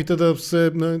 да. Опита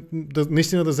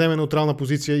наистина да вземе неутрална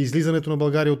позиция, излизането на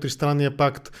България от тристранния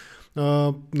пакт,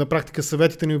 на практика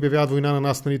съветите ни обявяват война на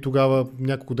нас, тогава,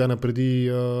 няколко дена преди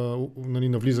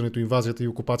навлизането, инвазията и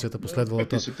окупацията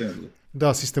последвалата.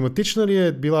 Да, систематична ли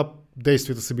е била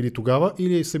действията са били тогава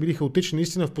или са били хаотични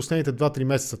наистина в последните 2-3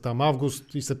 месеца, там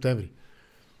август и септември?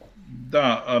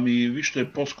 Да,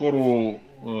 вижте, по-скоро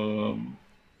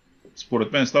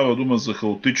според мен става дума за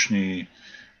хаотични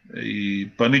и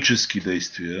панически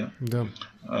действия. Да.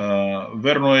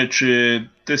 Верно е, че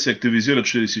те се активизират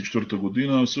 1944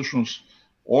 година, всъщност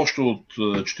още от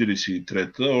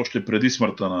 1943-та, още преди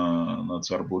смъртта на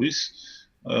цар Борис,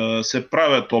 се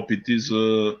правят опити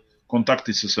за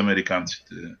контакти с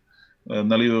американците.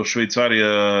 В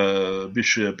Швейцария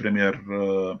бившият премиер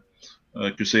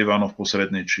Кюсе Иванов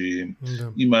посредничи. Да.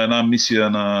 Има една мисия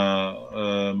на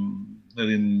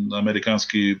един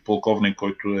американски полковник,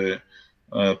 който е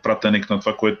пратеник на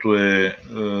това, което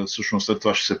всъщност след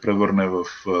това ще се превърне в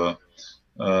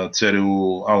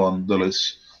ЦРУ Алан Дълес,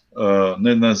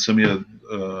 не на самия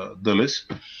Дълес.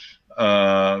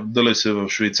 Дълес е в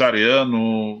Швейцария,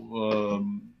 но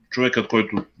човекът,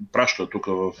 който праща тук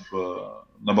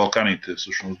на Балканите,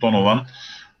 всъщност Донован,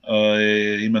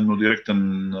 е именно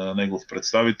директен негов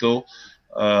представител.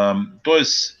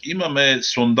 Тоест имаме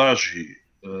сондажи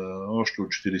още от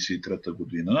 1943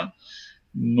 година,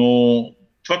 но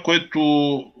това, което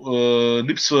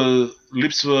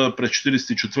липсва през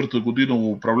 1944 година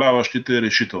у управляващите, е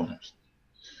решителност.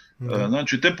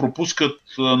 Значи те пропускат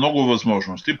много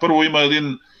възможности. Първо има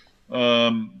един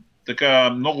така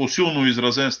много силно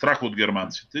изразен страх от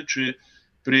германците, че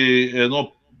при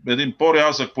един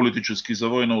по-рязък политически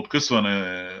завой на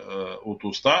откъсване от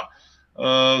уста,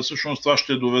 всъщност това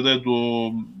ще доведе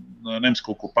до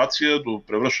немска окупация, до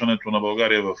превръщането на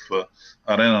България в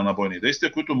арена на бойни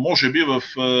действия, които може би в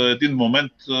един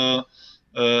момент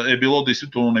е било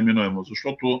действително неминуемо,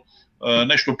 защото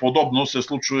нещо подобно се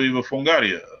случва и в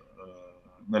Унгария,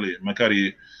 нали, макар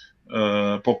и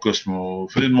по-късно.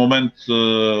 В един момент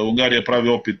Унгария прави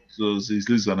опит за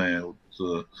излизане от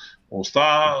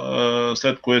оста,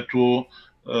 след което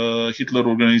Хитлер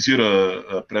организира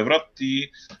преврат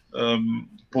и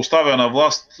поставя на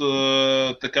власт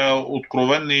така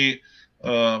откровенни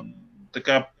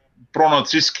така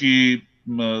пронацистски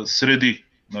среди,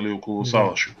 нали, около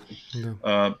Салаш.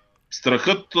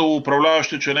 Страхът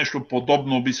управляващи, че нещо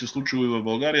подобно би се случило и в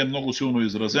България, е много силно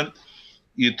изразен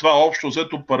и това общо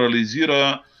взето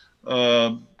парализира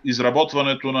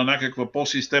изработването на някаква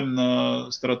по-системна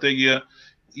стратегия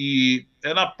и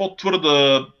една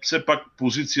по-твърда все пак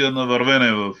позиция на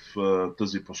вървене в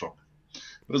тази посока.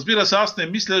 Разбира се, аз не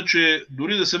мисля, че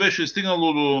дори да се беше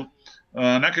стигнало до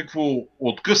някакво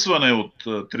откъсване от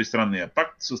тристранния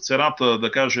пакт с цената,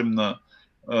 да кажем, на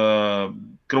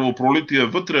кръвопролитие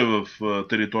вътре в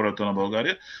територията на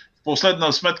България, в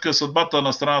последна сметка съдбата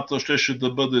на страната щеше да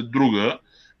бъде друга,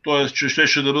 т.е. че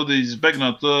щеше да бъде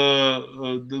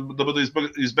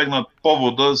избегнат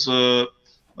повода за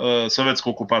съветска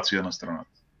окупация на страната.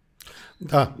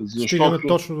 Да, стигаме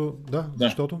точно.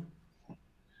 Защото?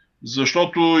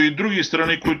 Защото и други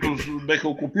страни, които беха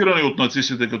окупирани от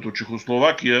нацистите, като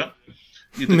Чехословакия,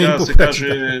 и така да се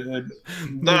каже...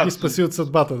 Не ги спаси от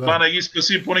съдбата. Това не ги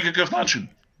спаси по никакъв начин.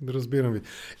 Разбирам ви.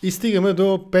 И стигаме до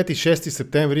 5-6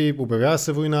 септември, обявява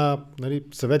се война, нали,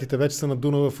 съветите вече са на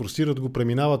Дунава, форсират го,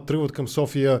 преминават, тръгват към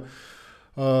София.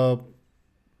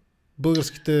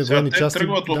 Българските военни части... Те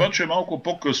тръгват обаче малко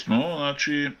по-късно,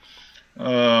 значи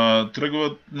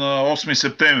тръгват на 8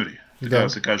 септември, така да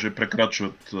се каже,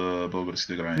 прекрачват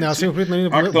българските граници. Аз съм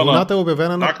предвид, войната е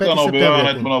обявена на 5 септември. Акта на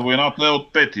обявяването на войната е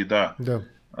от 5, да.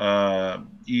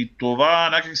 И това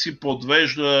някак си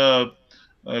подвежда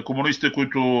комунистите,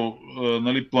 които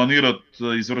нали, планират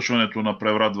извършването на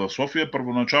преврат в София.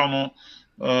 Първоначално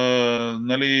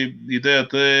нали,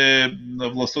 идеята е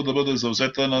властта да бъде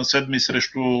завзета на 7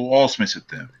 срещу 8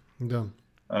 септември. Да.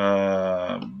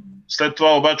 След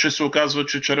това обаче се оказва,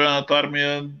 че Червената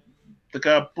армия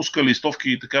така пуска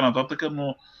листовки и така нататък,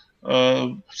 но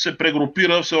се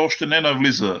прегрупира, все още не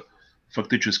навлиза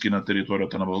фактически на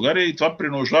територията на България и това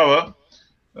принуждава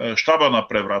щаба на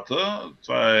преврата,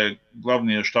 това е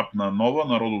главният щаб на НОВА,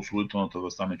 Народно-освободителната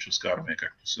въстаническа армия,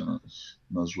 както се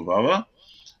назовава,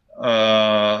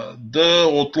 да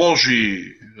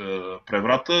отложи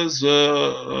преврата за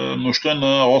нощта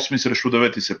на 8 срещу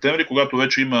 9 септември, когато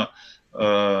вече има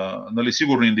нали,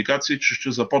 сигурни индикации, че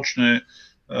ще започне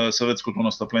съветското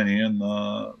настъпление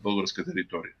на българска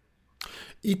територия.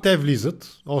 И те влизат,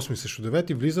 8 срещу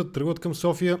 9, влизат, тръгват към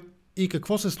София. И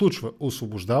какво се случва?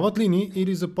 Освобождават ли ни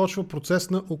или започва процес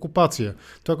на окупация?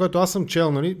 Това, което аз съм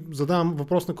чел, нали, задавам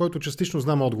въпрос, на който частично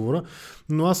знам отговора,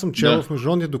 но аз съм чел в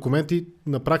международните документи,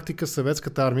 на практика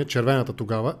съветската армия, червената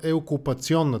тогава, е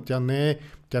окупационна. Тя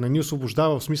не ни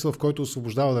освобождава в смисъл, в който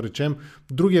освобождава, да речем,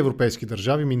 други европейски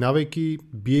държави, минавайки,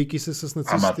 биейки се с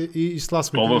нацистите и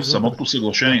сласвайки. Това в самото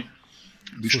съглашение.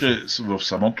 Вижте, в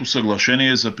самото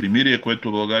съглашение за примирие,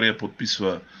 което България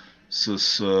подписва с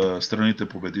страните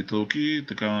победителки,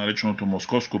 така нареченото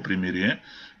Московско примирие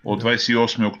от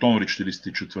 28 октомври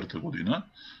 1944 година.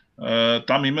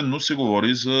 Там именно се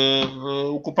говори за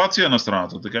окупация на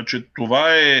страната. Така че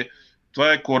това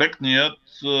е коректният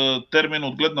термин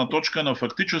от гледна точка на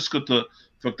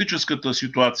фактическата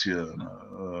ситуация,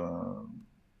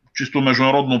 чисто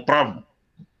международно правно.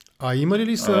 А има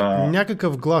ли са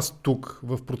някакъв глас тук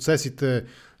в процесите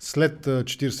след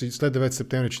 9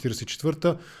 септември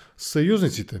 1944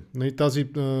 съюзниците? Тази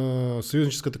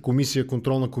съюзническата комисия,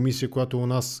 контролна комисия, която у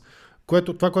нас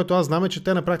Това, което аз знам, е, че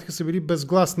те на практика са били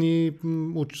безгласни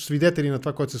свидетели на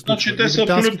това, което се случва. Значи те са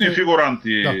абсолютни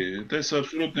фигуранти. Да. Те са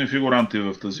абсолютни фигуранти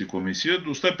в тази комисия,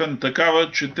 до степен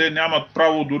такава, че те нямат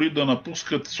право дори да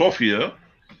напускат София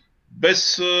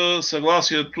без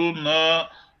съгласието на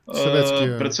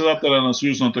председателя на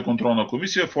Съюзната контролна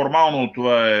комисия. Формално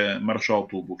това е маршал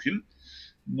Толбухин,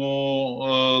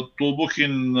 но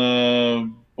Толбухин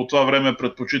по това време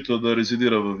предпочита да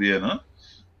резидира във Виена.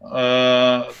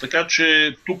 Така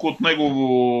че тук от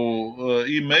негово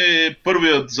име е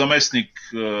първият заместник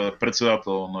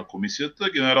председател на комисията,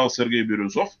 генерал Сергей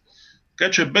Бирюзов.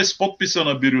 Така че без подписа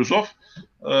на Бирюзов,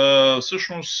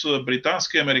 всъщност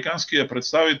британски и американския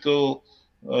представител,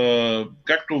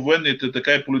 както военните,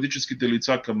 така и политическите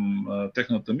лица към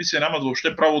техната мисия, нямат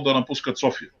въобще право да напускат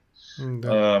София.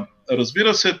 Да.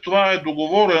 Разбира се, това е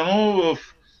договорено в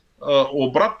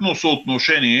обратно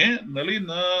съотношение, нали,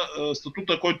 на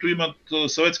статута, който имат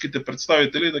съветските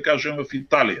представители, да кажем, в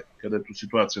Италия, където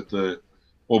ситуацията е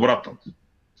обратна.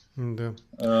 Да.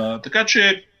 Така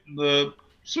че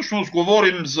всъщност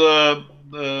говорим за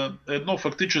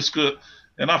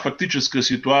една фактическа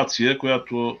ситуация,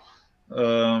 която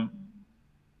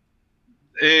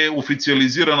е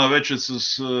официализирана вече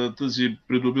с тази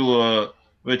придобила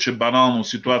вече банално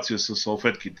ситуация с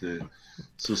салфетките,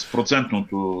 с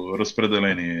процентното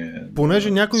разпределение.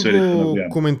 Понеже някой го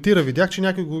коментира, видях, че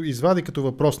някой го извади като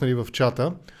въпрос, нали, в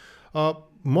чата.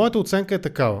 Моята оценка е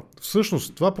такава.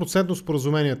 Всъщност, това процентно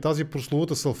споразумение, тази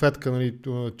прословута салфетка, нали,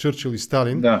 Чърчил и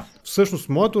Сталин, да. Всъщност,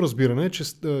 моето разбиране е, че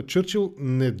Чърчил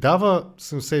не дава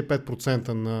 75%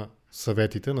 на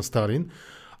съветите на Сталин,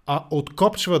 а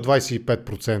откопчва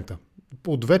 25%.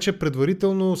 От вече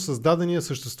предварително създадения,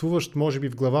 съществуващ, може би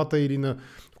в главата или на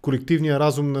колективния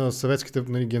разум на съветските,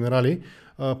 нали, генерали,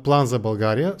 план за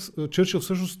България, Чърчил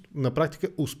всъщност на практика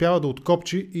успява да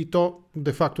откопчи и то,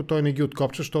 де-факто, той не ги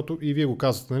откопча, защото и вие го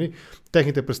казвате, нали,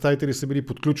 техните представители са били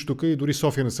под ключ тук и дори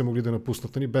София не са могли да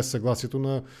напуснат, нали, без съгласието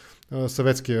на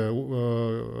съветския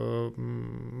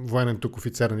военен тук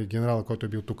офицер, нали, генерала, който е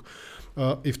бил тук.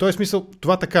 И в този смисъл,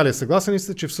 това така ли е? Съгласен ли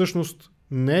сте, че всъщност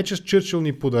не е, че Чърчил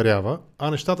ни подарява,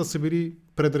 а нещата са били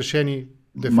предрешени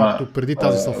де-факто преди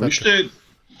тази салфетка? Вижте,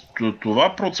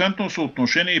 това процентно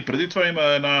съотношение и преди това има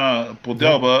една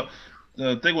подялба,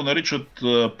 те го наричат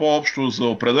по-общо за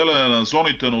определяне на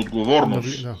зоните на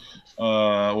отговорност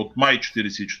от май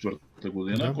 1944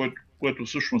 година, което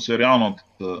всъщност е реалната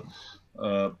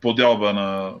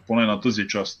подялба поне на тази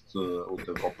част от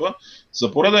Европа.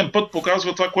 За пореден път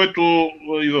показва това, което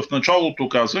и в началото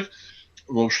казах,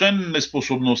 въобще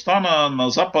неспособността на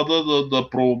Запада да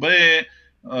проумее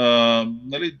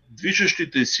нали,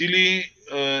 движещите сили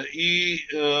и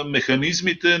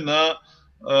механизмите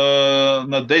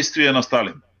на действие на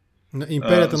Сталин. На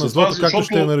империята на злото, както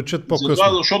ще я наречат по-късно.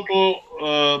 Това, защото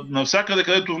навсякъде,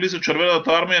 където влиза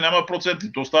Червената армия, няма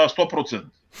проценти, то става 100%.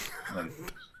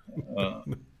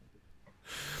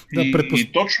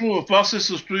 И точно в това се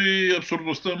състои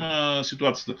абсурдността на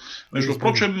ситуацията. Между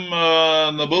прочим,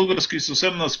 на български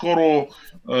съвсем наскоро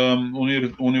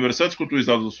университетското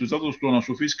издателство на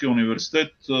Софийския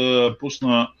университет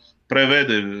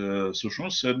преведе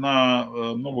всъщност една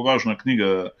много важна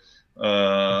книга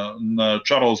на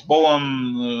Чарлз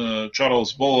Болан.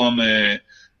 Чарлз Болан е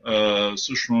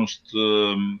всъщност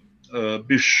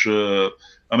бивш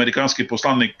американски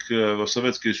посланник в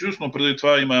Съветския съюз, но преди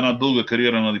това има една дълга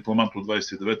кариера на дипломат от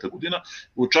 29-та година.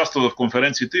 Участва в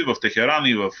конференциите и в Техеран,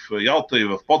 и в Ялта, и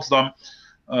в Потсдам.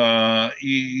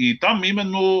 И там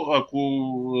именно,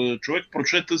 ако човек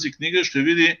прочете тази книга, ще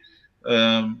види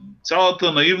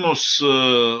цялата наивност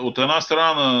от една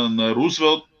страна на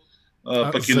Рузвелт,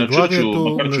 пък и на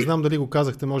Чърчил. Не знам дали го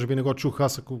казахте, може би не го чух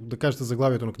аз, ако да кажете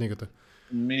заглавието на книгата.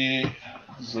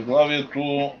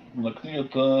 Заглавието на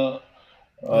книгата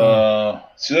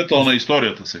Свидетел на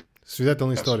историята се. Свидетел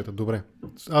на историята, добре.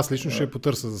 Аз лично ще я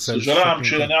потърся за себе. Съжалявам,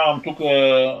 че нямам тук,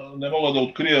 не мога да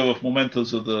открия в момента,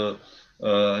 за да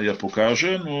я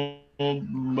покажа, но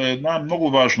е една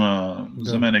много важна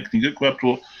за мен книга,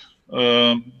 която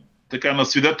така на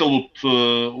свидетел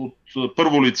от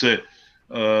първо лице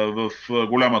в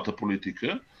голямата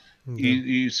политика.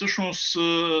 И всъщност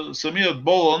самият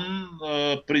Болан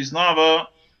признава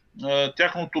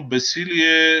тяхното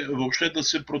безсилие въобще да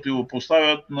се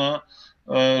противопоставят на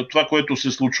това, което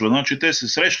се случва. Значи те се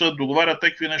срещат, договарят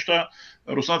такива неща,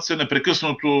 руснаците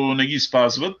непрекъснато не ги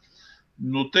спазват,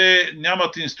 но те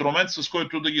нямат инструмент, с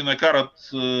който да ги накарат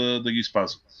да ги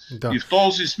спазват. Да. И в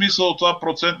този смисъл това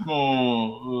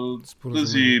процентно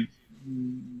тази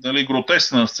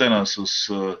гротесна сцена с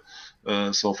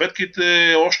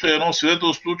салфетките е още едно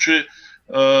свидетелство, че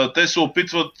те се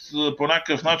опитват по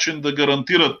някакъв начин да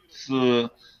гарантират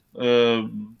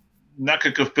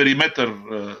някакъв периметър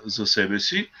за себе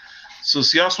си,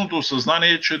 с ясното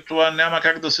съзнание, че това няма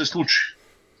как да се случи.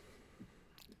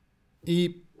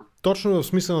 И точно в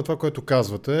смисъл на това, което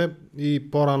казвате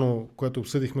и по-рано, което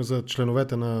обсъдихме за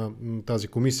членовете на тази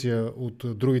комисия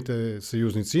от другите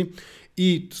съюзници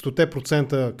и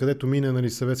 100%, където мине, нали,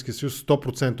 Съветския съюз,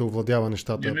 100% овладява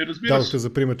нещата. Дадохте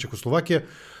за пример Чехословакия.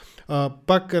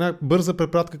 Пак една бърза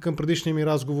препратка към предишния ми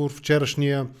разговор,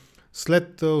 вчерашния.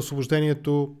 След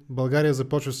освобождението България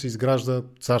започва да се изгражда,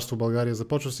 царство България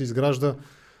започва да се изгражда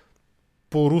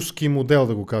по руски модел,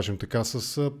 да го кажем така,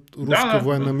 с руска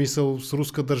военна мисъл, с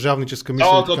руска държавническа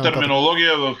мисъл. Цялата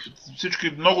терминология в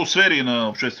всички много сфери на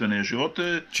обществения живот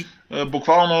е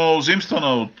буквално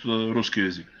заимствана от руски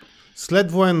език.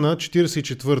 След военна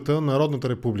 44-та Народната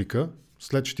република,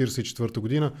 след 44-та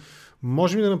година,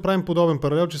 можем ли да направим подобен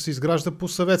паралел, че се изгражда по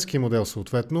съветски модел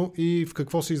съответно и в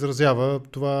какво се изразява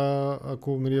това,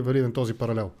 ако, нали, е валиден този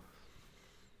паралел?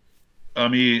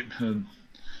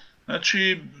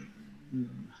 Значи,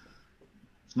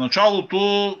 в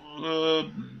началото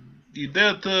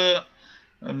идеята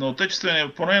на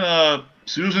отечествения, поне на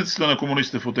съюзниците на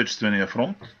комунистите в Отечествения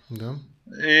фронт,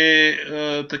 е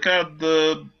така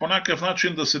да по някакъв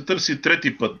начин да се търси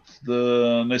трети път,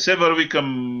 да не се върви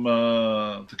към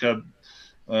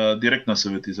директна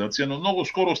съветизация, но много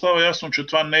скоро става ясно, че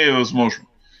това не е възможно.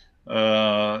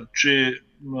 Че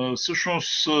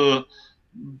всъщност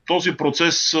този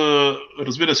процес,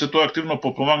 разбира се, той е активно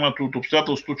подпомагнат от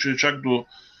обстоятелството, че чак до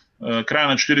края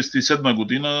на 1947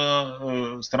 година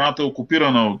страната е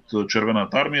окупирана от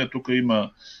Червената армия. Тук има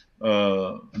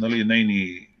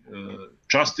нейни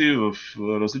части в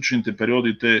различните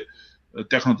периоди,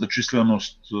 тяхната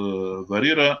численост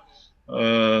варира.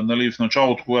 В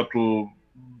началото, когато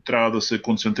трябва да се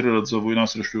концентрират за война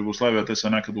срещу Югославия, те са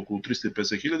някъде около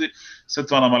 350 хиляди, след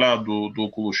това намаляват до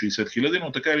около 60 хиляди,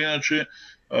 но така или иначе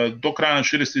до края на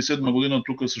 1947 година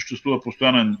тук съществува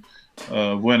постоянен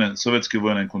съветски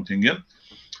военен контингент.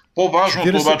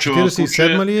 По-важното обаче...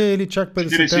 47 ли е или чак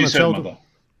 50-те началото? Да.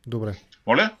 Добре.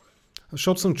 Моля?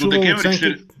 Защото съм чувал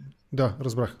оценки... Да,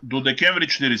 разбрах. До декември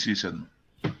 1947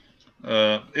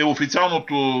 е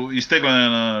официалното изтегляне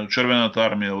на Червената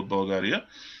армия от България,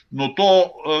 но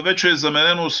то вече е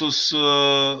заменено с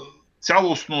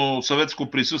цялостно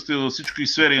съветско присъствие във всички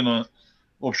сфери на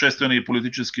обществения и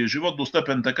политическия живот, до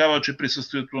степен такава, че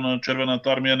присъствието на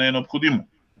Червената армия не е необходимо.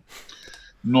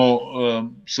 Но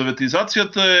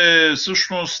съветизацията е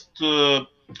всъщност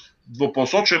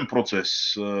двупосочен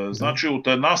процес. Значи от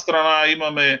една страна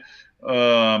имаме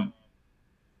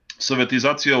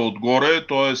съветизация отгоре,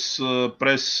 т.е.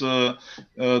 през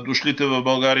дошлите в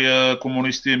България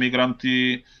комунисти,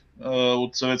 емигранти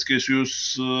от Съветския съюз,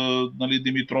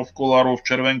 Димитров, Коларов,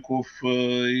 Червенков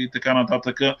и така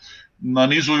нататък. На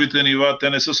низовите нива, те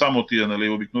не са само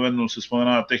тия, обикновено се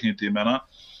споменават техните имена,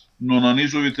 но на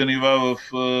низовите нива в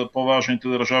по-важните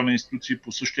държавни институции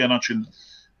по същия начин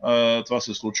това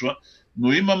се случва.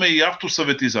 Но имаме и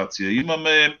автосъветизация,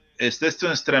 имаме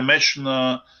естествен стремеж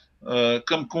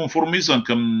към конформизъм,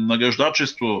 към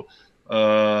нагаждачество,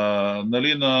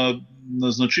 на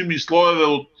значими слоеве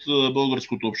от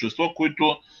българското общество,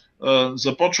 които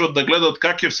започват да гледат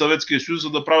как е в Съветския съюз, за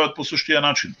да правят по същия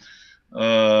начин.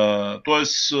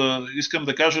 Тоест, искам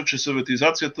да кажа, че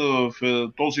съветизацията в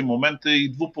този момент е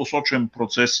и двупосочен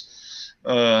процес.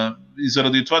 И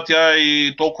заради това тя е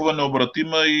и толкова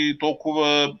необратима и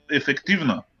толкова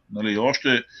ефективна.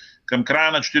 Още към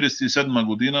края на 1947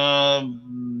 година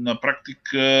на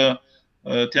практика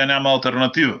тя няма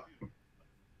алтернатива.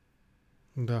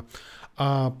 Да.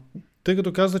 Тъй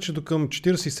като каза, че до към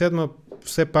 1947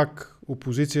 все пак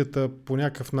опозицията по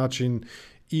някакъв начин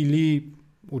или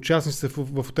участниците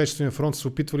в Отечествения фронт се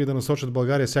опитвали да насочат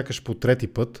България сякаш по трети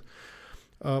път,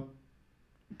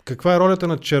 каква е ролята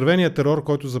на червения терор,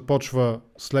 който започва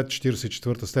след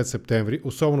 1944, след септември,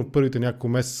 особено първите няколко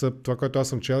месеца, това, което аз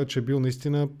съм чел, че е бил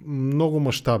наистина много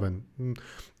мащабен.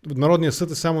 Народният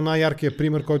съд е само най-яркият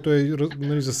пример, който е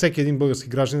за всеки един български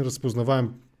гражданин разпознаваем,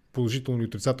 положително и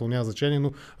отрицателно няма значение,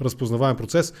 но разпознаваем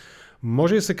процес.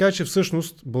 Може да се каже, че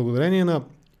всъщност благодарение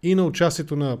на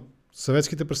участието на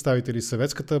съветските представители,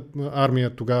 съветската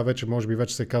армия, тогава вече, може би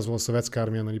вече се е казвала съветска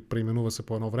армия, преименува се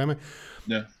по едно време,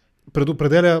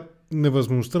 предопределя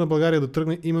невъзможността на България да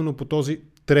тръгне именно по този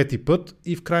трети път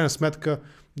и в крайна сметка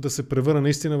да се превърне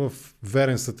наистина в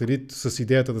верен сателит с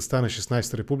идеята да стане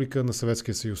 16-та република на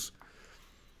Съветския съюз.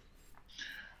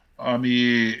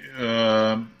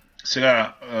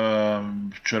 Сега,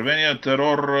 червеният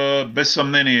терор без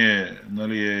съмнение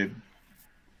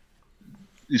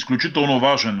е изключително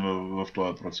важен в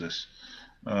този процес.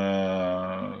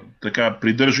 Така,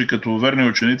 придържи като верни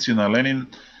ученици на Ленин,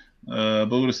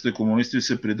 българските комунисти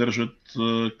се придържат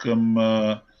към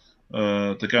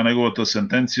така неговата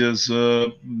сентенция за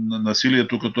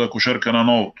насилието като акушерка на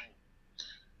новото.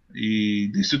 И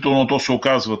действително то се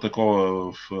оказва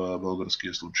такова в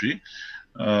българския случай.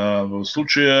 В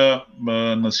случая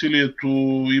насилието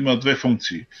има две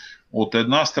функции. От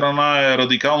една страна е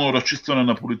радикално разчистване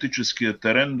на политическия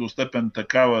терен до степен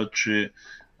такава, че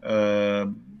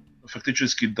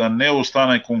фактически да не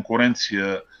остане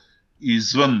конкуренция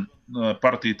извън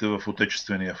партиите в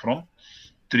Отечествения фронт.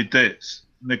 Трите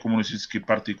некомунистически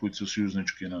партии, които са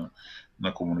съюзнички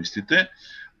на комунистите.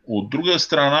 От друга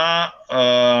страна,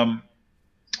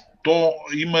 то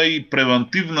има и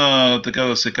превантивна, така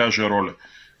да се каже, роля.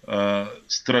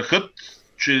 Страхът,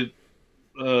 че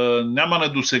няма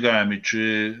недосегаеми,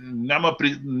 че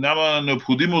няма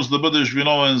необходимост да бъдеш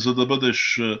виновен, за да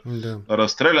бъдеш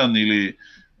разстрелян или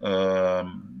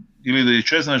да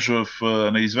изчезнеш в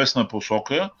неизвестна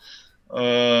посока,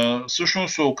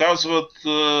 всъщност се оказват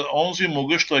онзи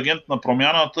могъщ агент на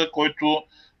промяната, който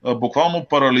буквално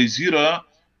парализира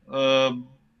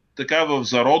така в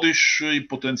зародиш и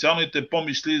потенциалните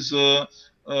помисли за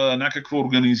някаква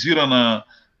организирана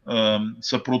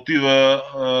съпротива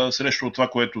срещу това,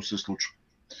 което се случва.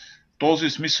 В този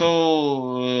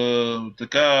смисъл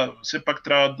така все пак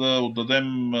трябва да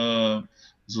отдадем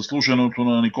заслуженото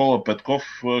на Никола Петков,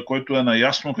 който е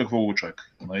наясно какво го чака.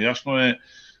 Наясно е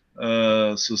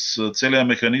с целия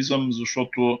механизъм,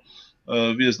 защото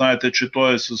вие знаете, че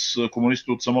той е с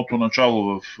комунистите от самото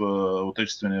начало в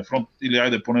Отечествения фронт, или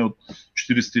айде поне от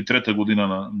 1943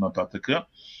 година нататъка.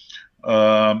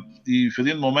 И в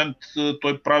един момент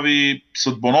той прави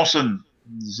съдбоносен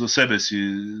за себе си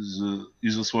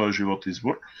и за своя живот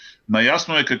избор.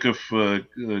 Наясно е какъв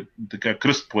така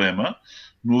кръст поема,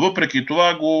 но въпреки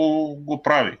това го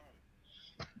прави.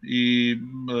 И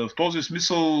в този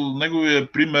смисъл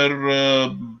неговия пример,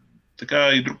 така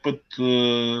и друг път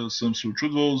съм се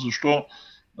очудвал, защо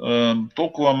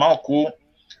толкова малко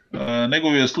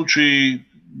неговия случай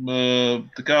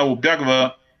така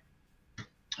обягва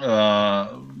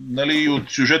нали,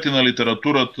 от сюжети на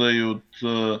литературата и от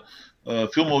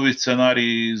филмови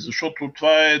сценарии, защото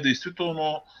това е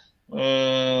действително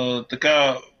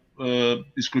така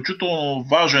изключително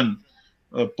важен,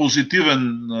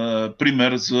 позитивен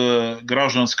пример за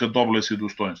гражданска доблест и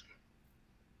достоинство.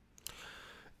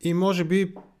 И може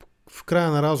би в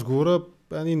края на разговора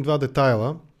един-два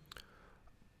детайла.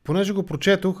 Понеже го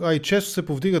прочетох, а и често се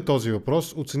повдига този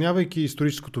въпрос, оценявайки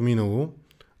историческото минало,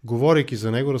 говорейки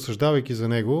за него, разсъждавайки за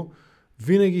него,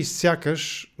 винаги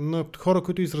сякаш на хора,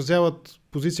 които изразяват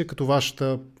позиция като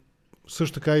вашата,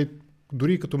 също така и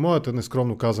дори като моята,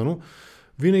 нескромно казано,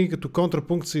 винаги като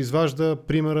контрапункт се изважда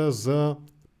примера за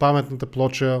паметната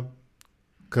плоча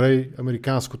край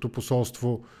Американското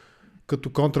посолство, като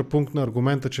контрапункт на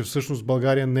аргумента, че всъщност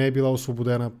България не е била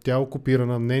освободена, тя е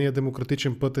окупирана, нейният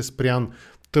демократичен път е спрян,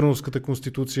 Търновската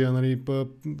конституция, нали,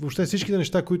 въобще всичките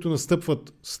неща, които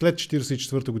настъпват след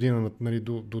 1944 година, нали,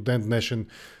 до ден днешен,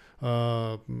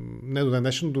 не до ден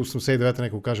днешен, до 89-та,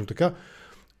 нека го кажем така,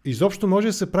 изобщо може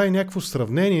да се прави някакво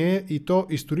сравнение и то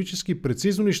исторически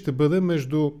прецизно ли ще бъде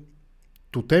между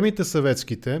тотемите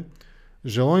съветските,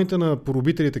 жалоните на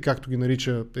поробителите, както ги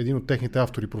нарича един от техните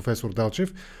автори, професор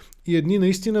Далчев, и едни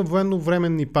наистина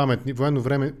военновременни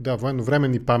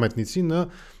паметници на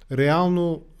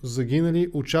реално загинали,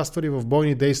 участвали в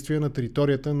бойни действия на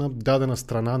територията на дадена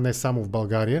страна, не само в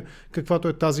България, каквато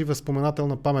е тази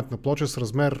възпоменателна паметна плоча с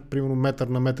размер, примерно метър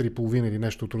на метър и половина или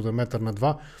нещо от рода метър на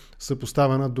 2,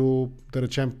 съпоставена до, да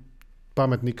речем,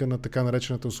 паметника на така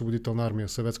наречената освободителна армия,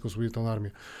 съветска освободителна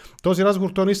армия. Този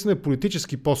разговор, той наистина е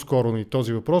политически по-скоро на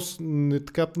този въпрос,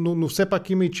 но все пак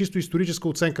има и чисто историческа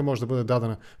оценка може да бъде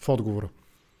дадена в отговора.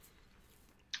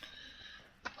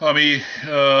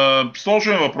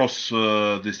 Сложен въпрос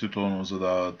действително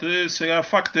задавате. Сега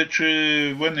факт е,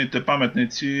 че военните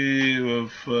паметници в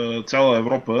цяла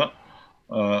Европа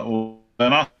от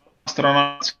една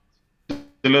страна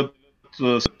целят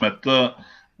сметта,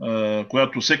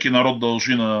 която всеки народ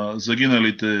дължи на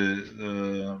загиналите,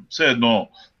 все едно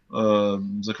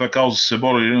за каква кауза се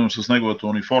бори с неговата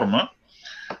униформа.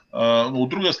 От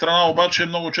друга страна обаче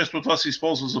много често това се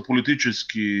използва за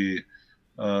политически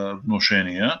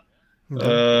внушения.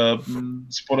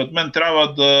 Според мен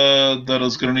трябва да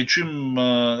разграничим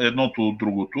едното от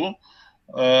другото.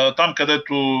 Там,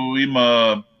 където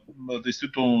има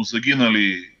действително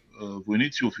загинали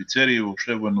войници, офицери и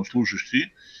въобще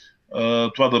военнослужащи,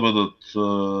 това да бъдат,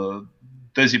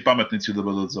 тези паметници да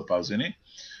бъдат запазени.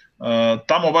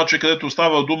 Там обаче, където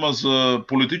става дума за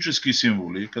политически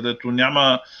символи, където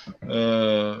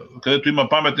има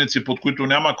паметници, под които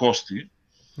няма кости,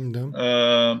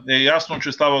 е ясно,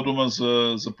 че става дума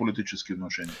за политически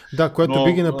отношения. Да, което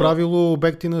би ги направило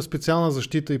обекти на специална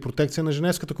защита и протекция на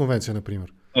Женевската конвенция, например.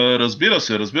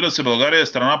 Разбира се, България е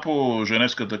страна по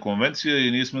Женевската конвенция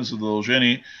и ние сме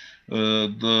задължени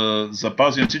да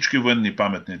запазим всички военни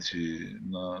паметници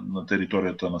на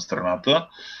територията на страната.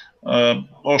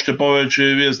 Още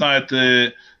повече, вие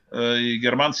знаете, и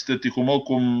германците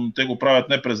тихомълком, те го правят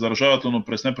не през държавата, но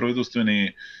през неправителствени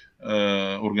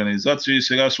организации.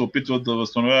 Сега се опитват да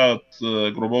възстановяват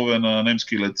гробове на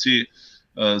немски летци,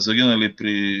 загинали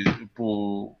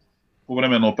по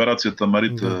време на операцията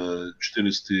Марита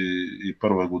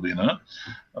 1941 година.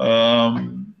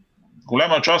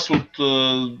 Голяма част от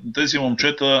тези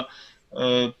момчета,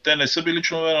 те не са били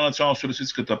членове на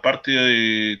Национално-социалистическата партия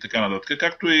и така нататък.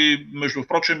 Както и, между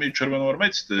впрочем, и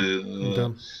червеноармейците.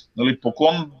 Нали,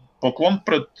 поклон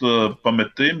пред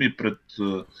паметта им и пред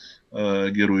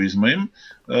героизма им.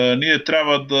 Ние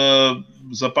трябва да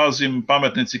запазим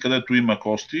паметници, където има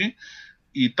кости,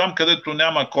 и там, където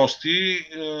няма кости,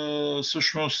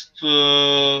 всъщност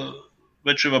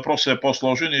вече въпросът е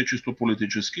по-сложен и е чисто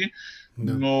политически,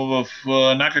 но в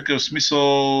някакъв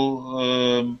смисъл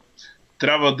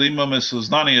трябва да имаме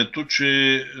съзнанието,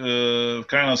 че в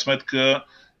крайна сметка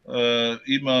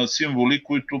има символи,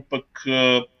 които пък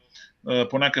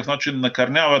по някакъв начин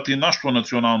накърняват и нашето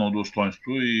национално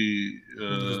достоинство и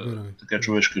така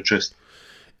човешка чест.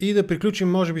 И да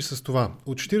приключим, може би, с това.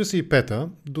 От 45-та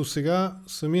до сега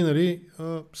са минали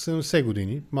 70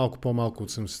 години, малко по-малко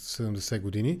от 70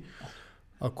 години,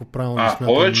 ако правилно смятам.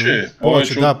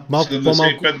 Повече да, малко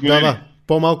по-малко. Да,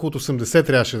 по-малко от 80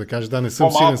 трябваше да кажа. Да, не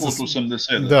съм силен от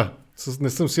 80, да. Не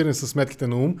съм силен с сметките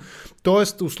на ум.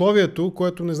 Тоест, условието,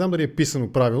 което не знам дали е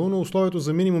писано правилно, но условието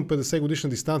за минимум 50 годишна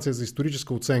дистанция за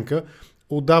историческа оценка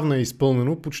отдавна е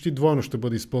изпълнено, почти двойно ще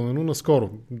бъде изпълнено наскоро.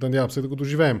 Надявам се да го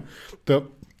доживеем.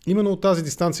 Именно от тази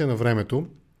дистанция на времето,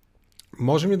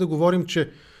 можем ли да говорим, че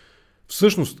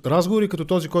всъщност разговори като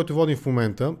този, който водим в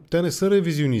момента, те не са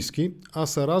ревизионистки, а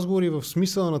са разговори в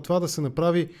смисъла на това да се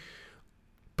направи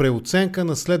преоценка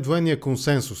на следвоенния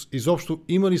консенсус. Изобщо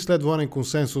има ли следвоенен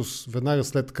консенсус веднага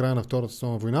след края на Втората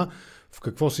световна война? В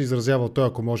какво се изразява той,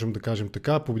 ако можем да кажем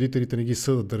така? Победителите не ги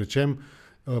съдат, да речем.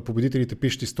 Победителите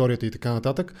пишат историята и така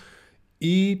нататък.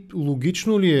 И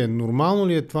логично ли е, нормално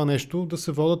ли е това нещо да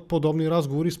се водят подобни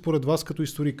разговори според вас като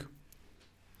историк?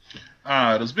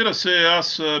 Разбира се,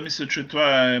 аз мисля, че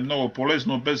това е много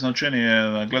полезно, без значение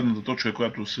на гледната точка,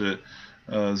 която се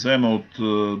заема от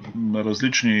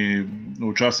различни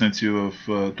участници в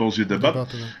този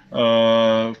дебат.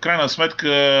 В крайна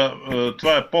сметка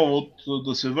това е повод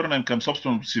да се върнем към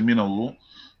собственото си минало,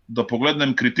 да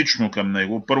погледнем критично към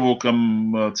него. Първо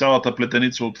към цялата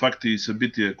плетеница от факти и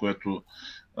събития, което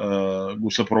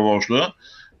го съпровожда,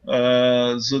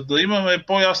 за да имаме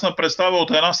по-ясна представа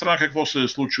от една страна какво се е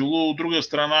случило, от друга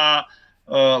страна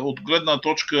от гледна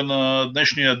точка на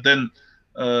днешния ден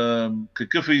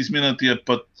какъв е изминатия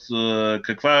път,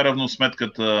 каква е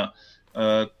равносметката,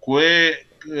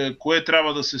 кое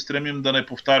трябва да се стремим да не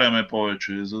повтаряме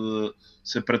повече, за да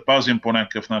се предпазим по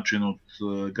някакъв начин от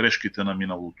грешките на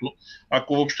миналото.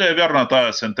 Ако въобще е вярна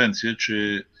тая сентенция,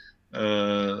 че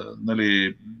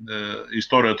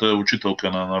историята е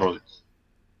учителка на народите.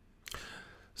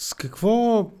 С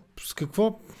какво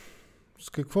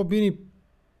би ни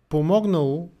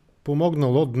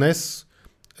помогнало днес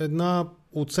една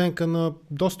оценка на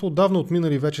доста отдавна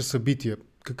отминали вече събития?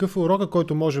 Какъв е урока,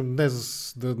 който можем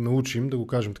днес да научим, да го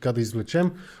кажем така, да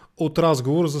извлечем от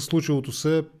разговор за случилото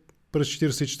се през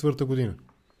 1944 година?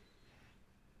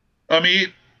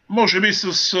 Може би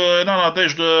с една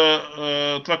надежда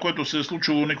това, което се е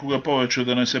случило, никога повече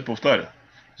да не се повтаря.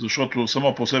 Защото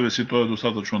само по себе си то е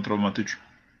достатъчно травматично.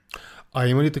 А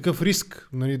има ли такъв риск?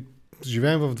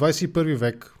 Живеем в 21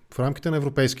 век, в рамките на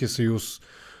Европейския съюз.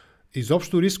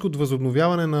 Изобщо риск от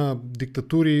възобновяване на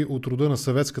диктатури от рода на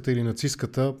съветската или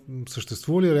нацистката,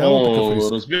 съществува ли реално такъв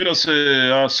риск? Разбира се,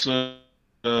 аз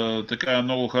така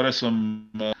много харесвам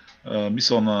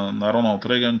мисъл на Роналд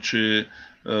Рейган, че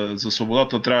за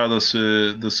свободата трябва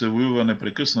да се воюва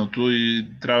непрекъснато и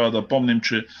трябва да помним,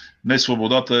 че не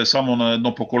свободата е само на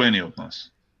едно поколение от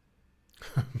нас.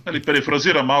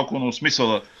 Перифразирам малко, но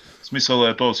смисъла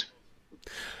е този.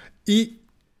 И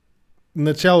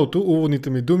началото, уводните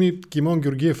ми думи, Кимон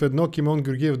Георгиев 1, Кимон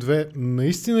Георгиев 2,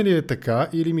 наистина ли е така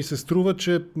или ми се струва,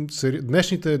 че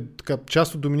днешните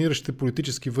част от доминиращите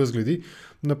политически възгледи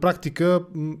на практика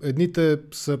едните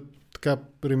са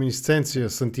реминисценция,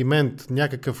 сантимент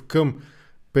някакъв към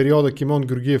периода Кимон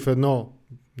Георгиев 1,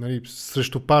 нали,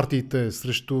 срещу партиите,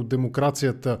 срещу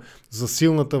демокрацията, за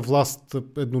силната власт,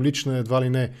 еднолична едва ли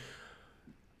не.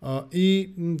 И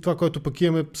това, което пък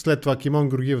имаме след това, Кимон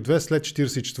Георгиев 2, след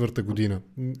 1944 година.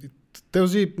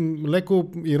 Този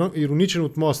леко ироничен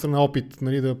от моя страна опит,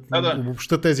 нали, да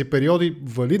обобща тези периоди,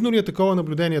 валидно ли е такова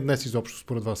наблюдение днес изобщо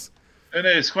според вас?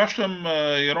 Не, схващам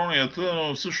иронията,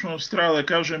 но всъщност трябва да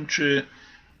кажем, че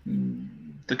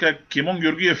така Кимон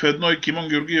Георгиев 1 и Кимон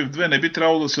Георгиев 2 не би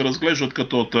трябвало да се разглеждат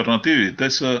като алтернативи. Те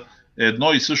са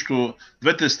едно и също,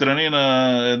 двете страни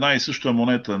на една и съща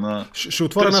монета. Ще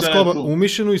отворя една скоба.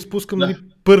 Умишлено изпускам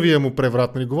първия му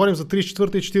преврат. Нали? Говорим за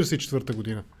 34-та и 44-та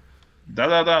година.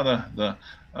 Да.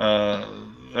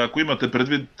 Ако имате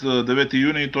предвид 9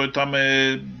 юни, той там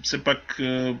е все пак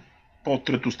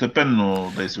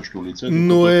по-третостепенно действащо лице.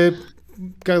 Но е,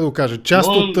 как да го кажа, част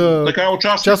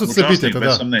от събитията.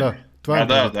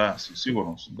 Да, със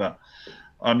сигурност. Да.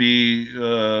 Ами,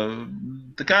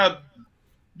 така,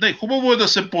 не, хубаво е да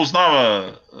се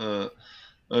познава,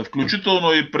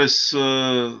 включително и през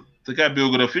така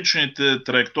биографичните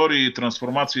траектории и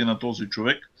трансформации на този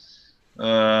човек,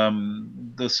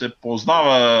 да се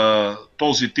познава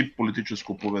този тип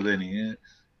политическо поведение,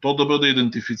 то да бъде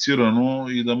идентифицирано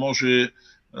и да може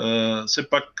все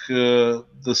пак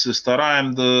да се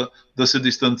стараем да се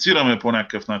дистанцираме по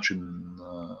някакъв начин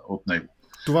от него.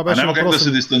 Няма как да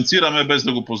се дистанцираме без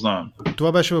да го познаваме.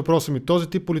 Това беше въпросът ми. Този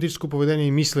тип политическо поведение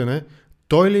и мислене,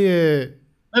 той ли е...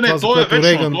 Не, той е вечно.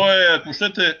 Рейган... Той е, ако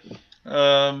щете,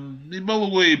 имало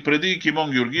го и преди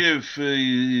Кимон Георгиев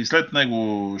и след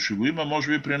него ще го има.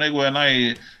 Може би при него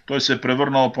той се е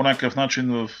превърнал по някакъв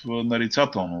начин в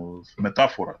нарицателно, в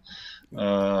метафора.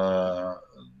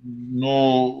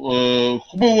 Но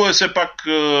хубаво е все пак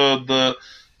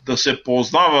да се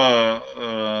познава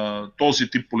този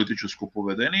тип политическо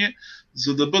поведение,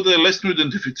 за да бъде лесно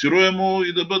идентифицируемо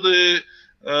и да бъде,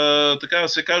 така да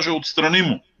се каже,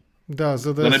 отстранимо. Да,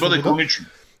 да не бъде хронично.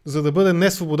 За да бъде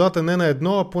не свободата не на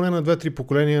едно, а поне на 2-3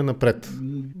 поколения напред.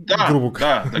 Грубо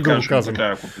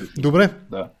казвам. Добре.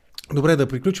 Добре, да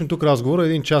приключим тук разговора.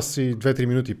 1 час и 2-3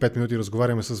 минути, 5 минути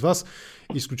разговаряме с вас.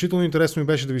 Изключително интересно ми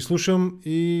беше да ви слушам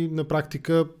и на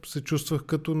практика се чувствах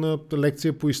като на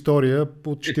лекция по история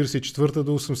от 44-та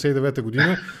до 89-та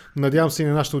година. Надявам се и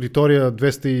на нашата аудитория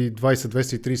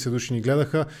 220-230 души ни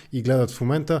гледаха и гледат в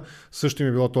момента. Също ми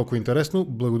е било толкова интересно.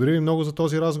 Благодаря ви много за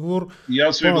този разговор. И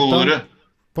аз ви благодаря.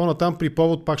 По-натам при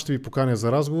повод пак ще ви поканя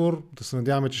за разговор. Да се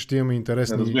надяваме, че ще имаме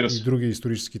интересни и други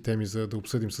исторически теми за да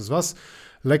обсъдим с вас.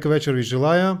 Лека вечер ви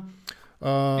желая.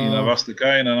 И на вас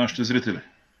така, и на нашите зрители.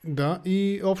 Да,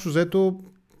 и общо взето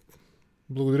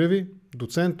благодаря ви,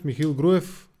 доцент Михаил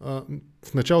Груев.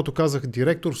 В началото казах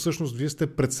директор, всъщност вие сте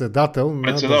председател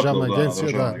на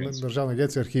Държавна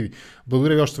агенция Архиви.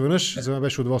 Благодаря ви още веднъж. За мен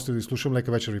беше удоволствие да ви слушам.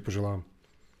 Лека вечер ви пожелавам.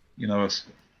 И на вас.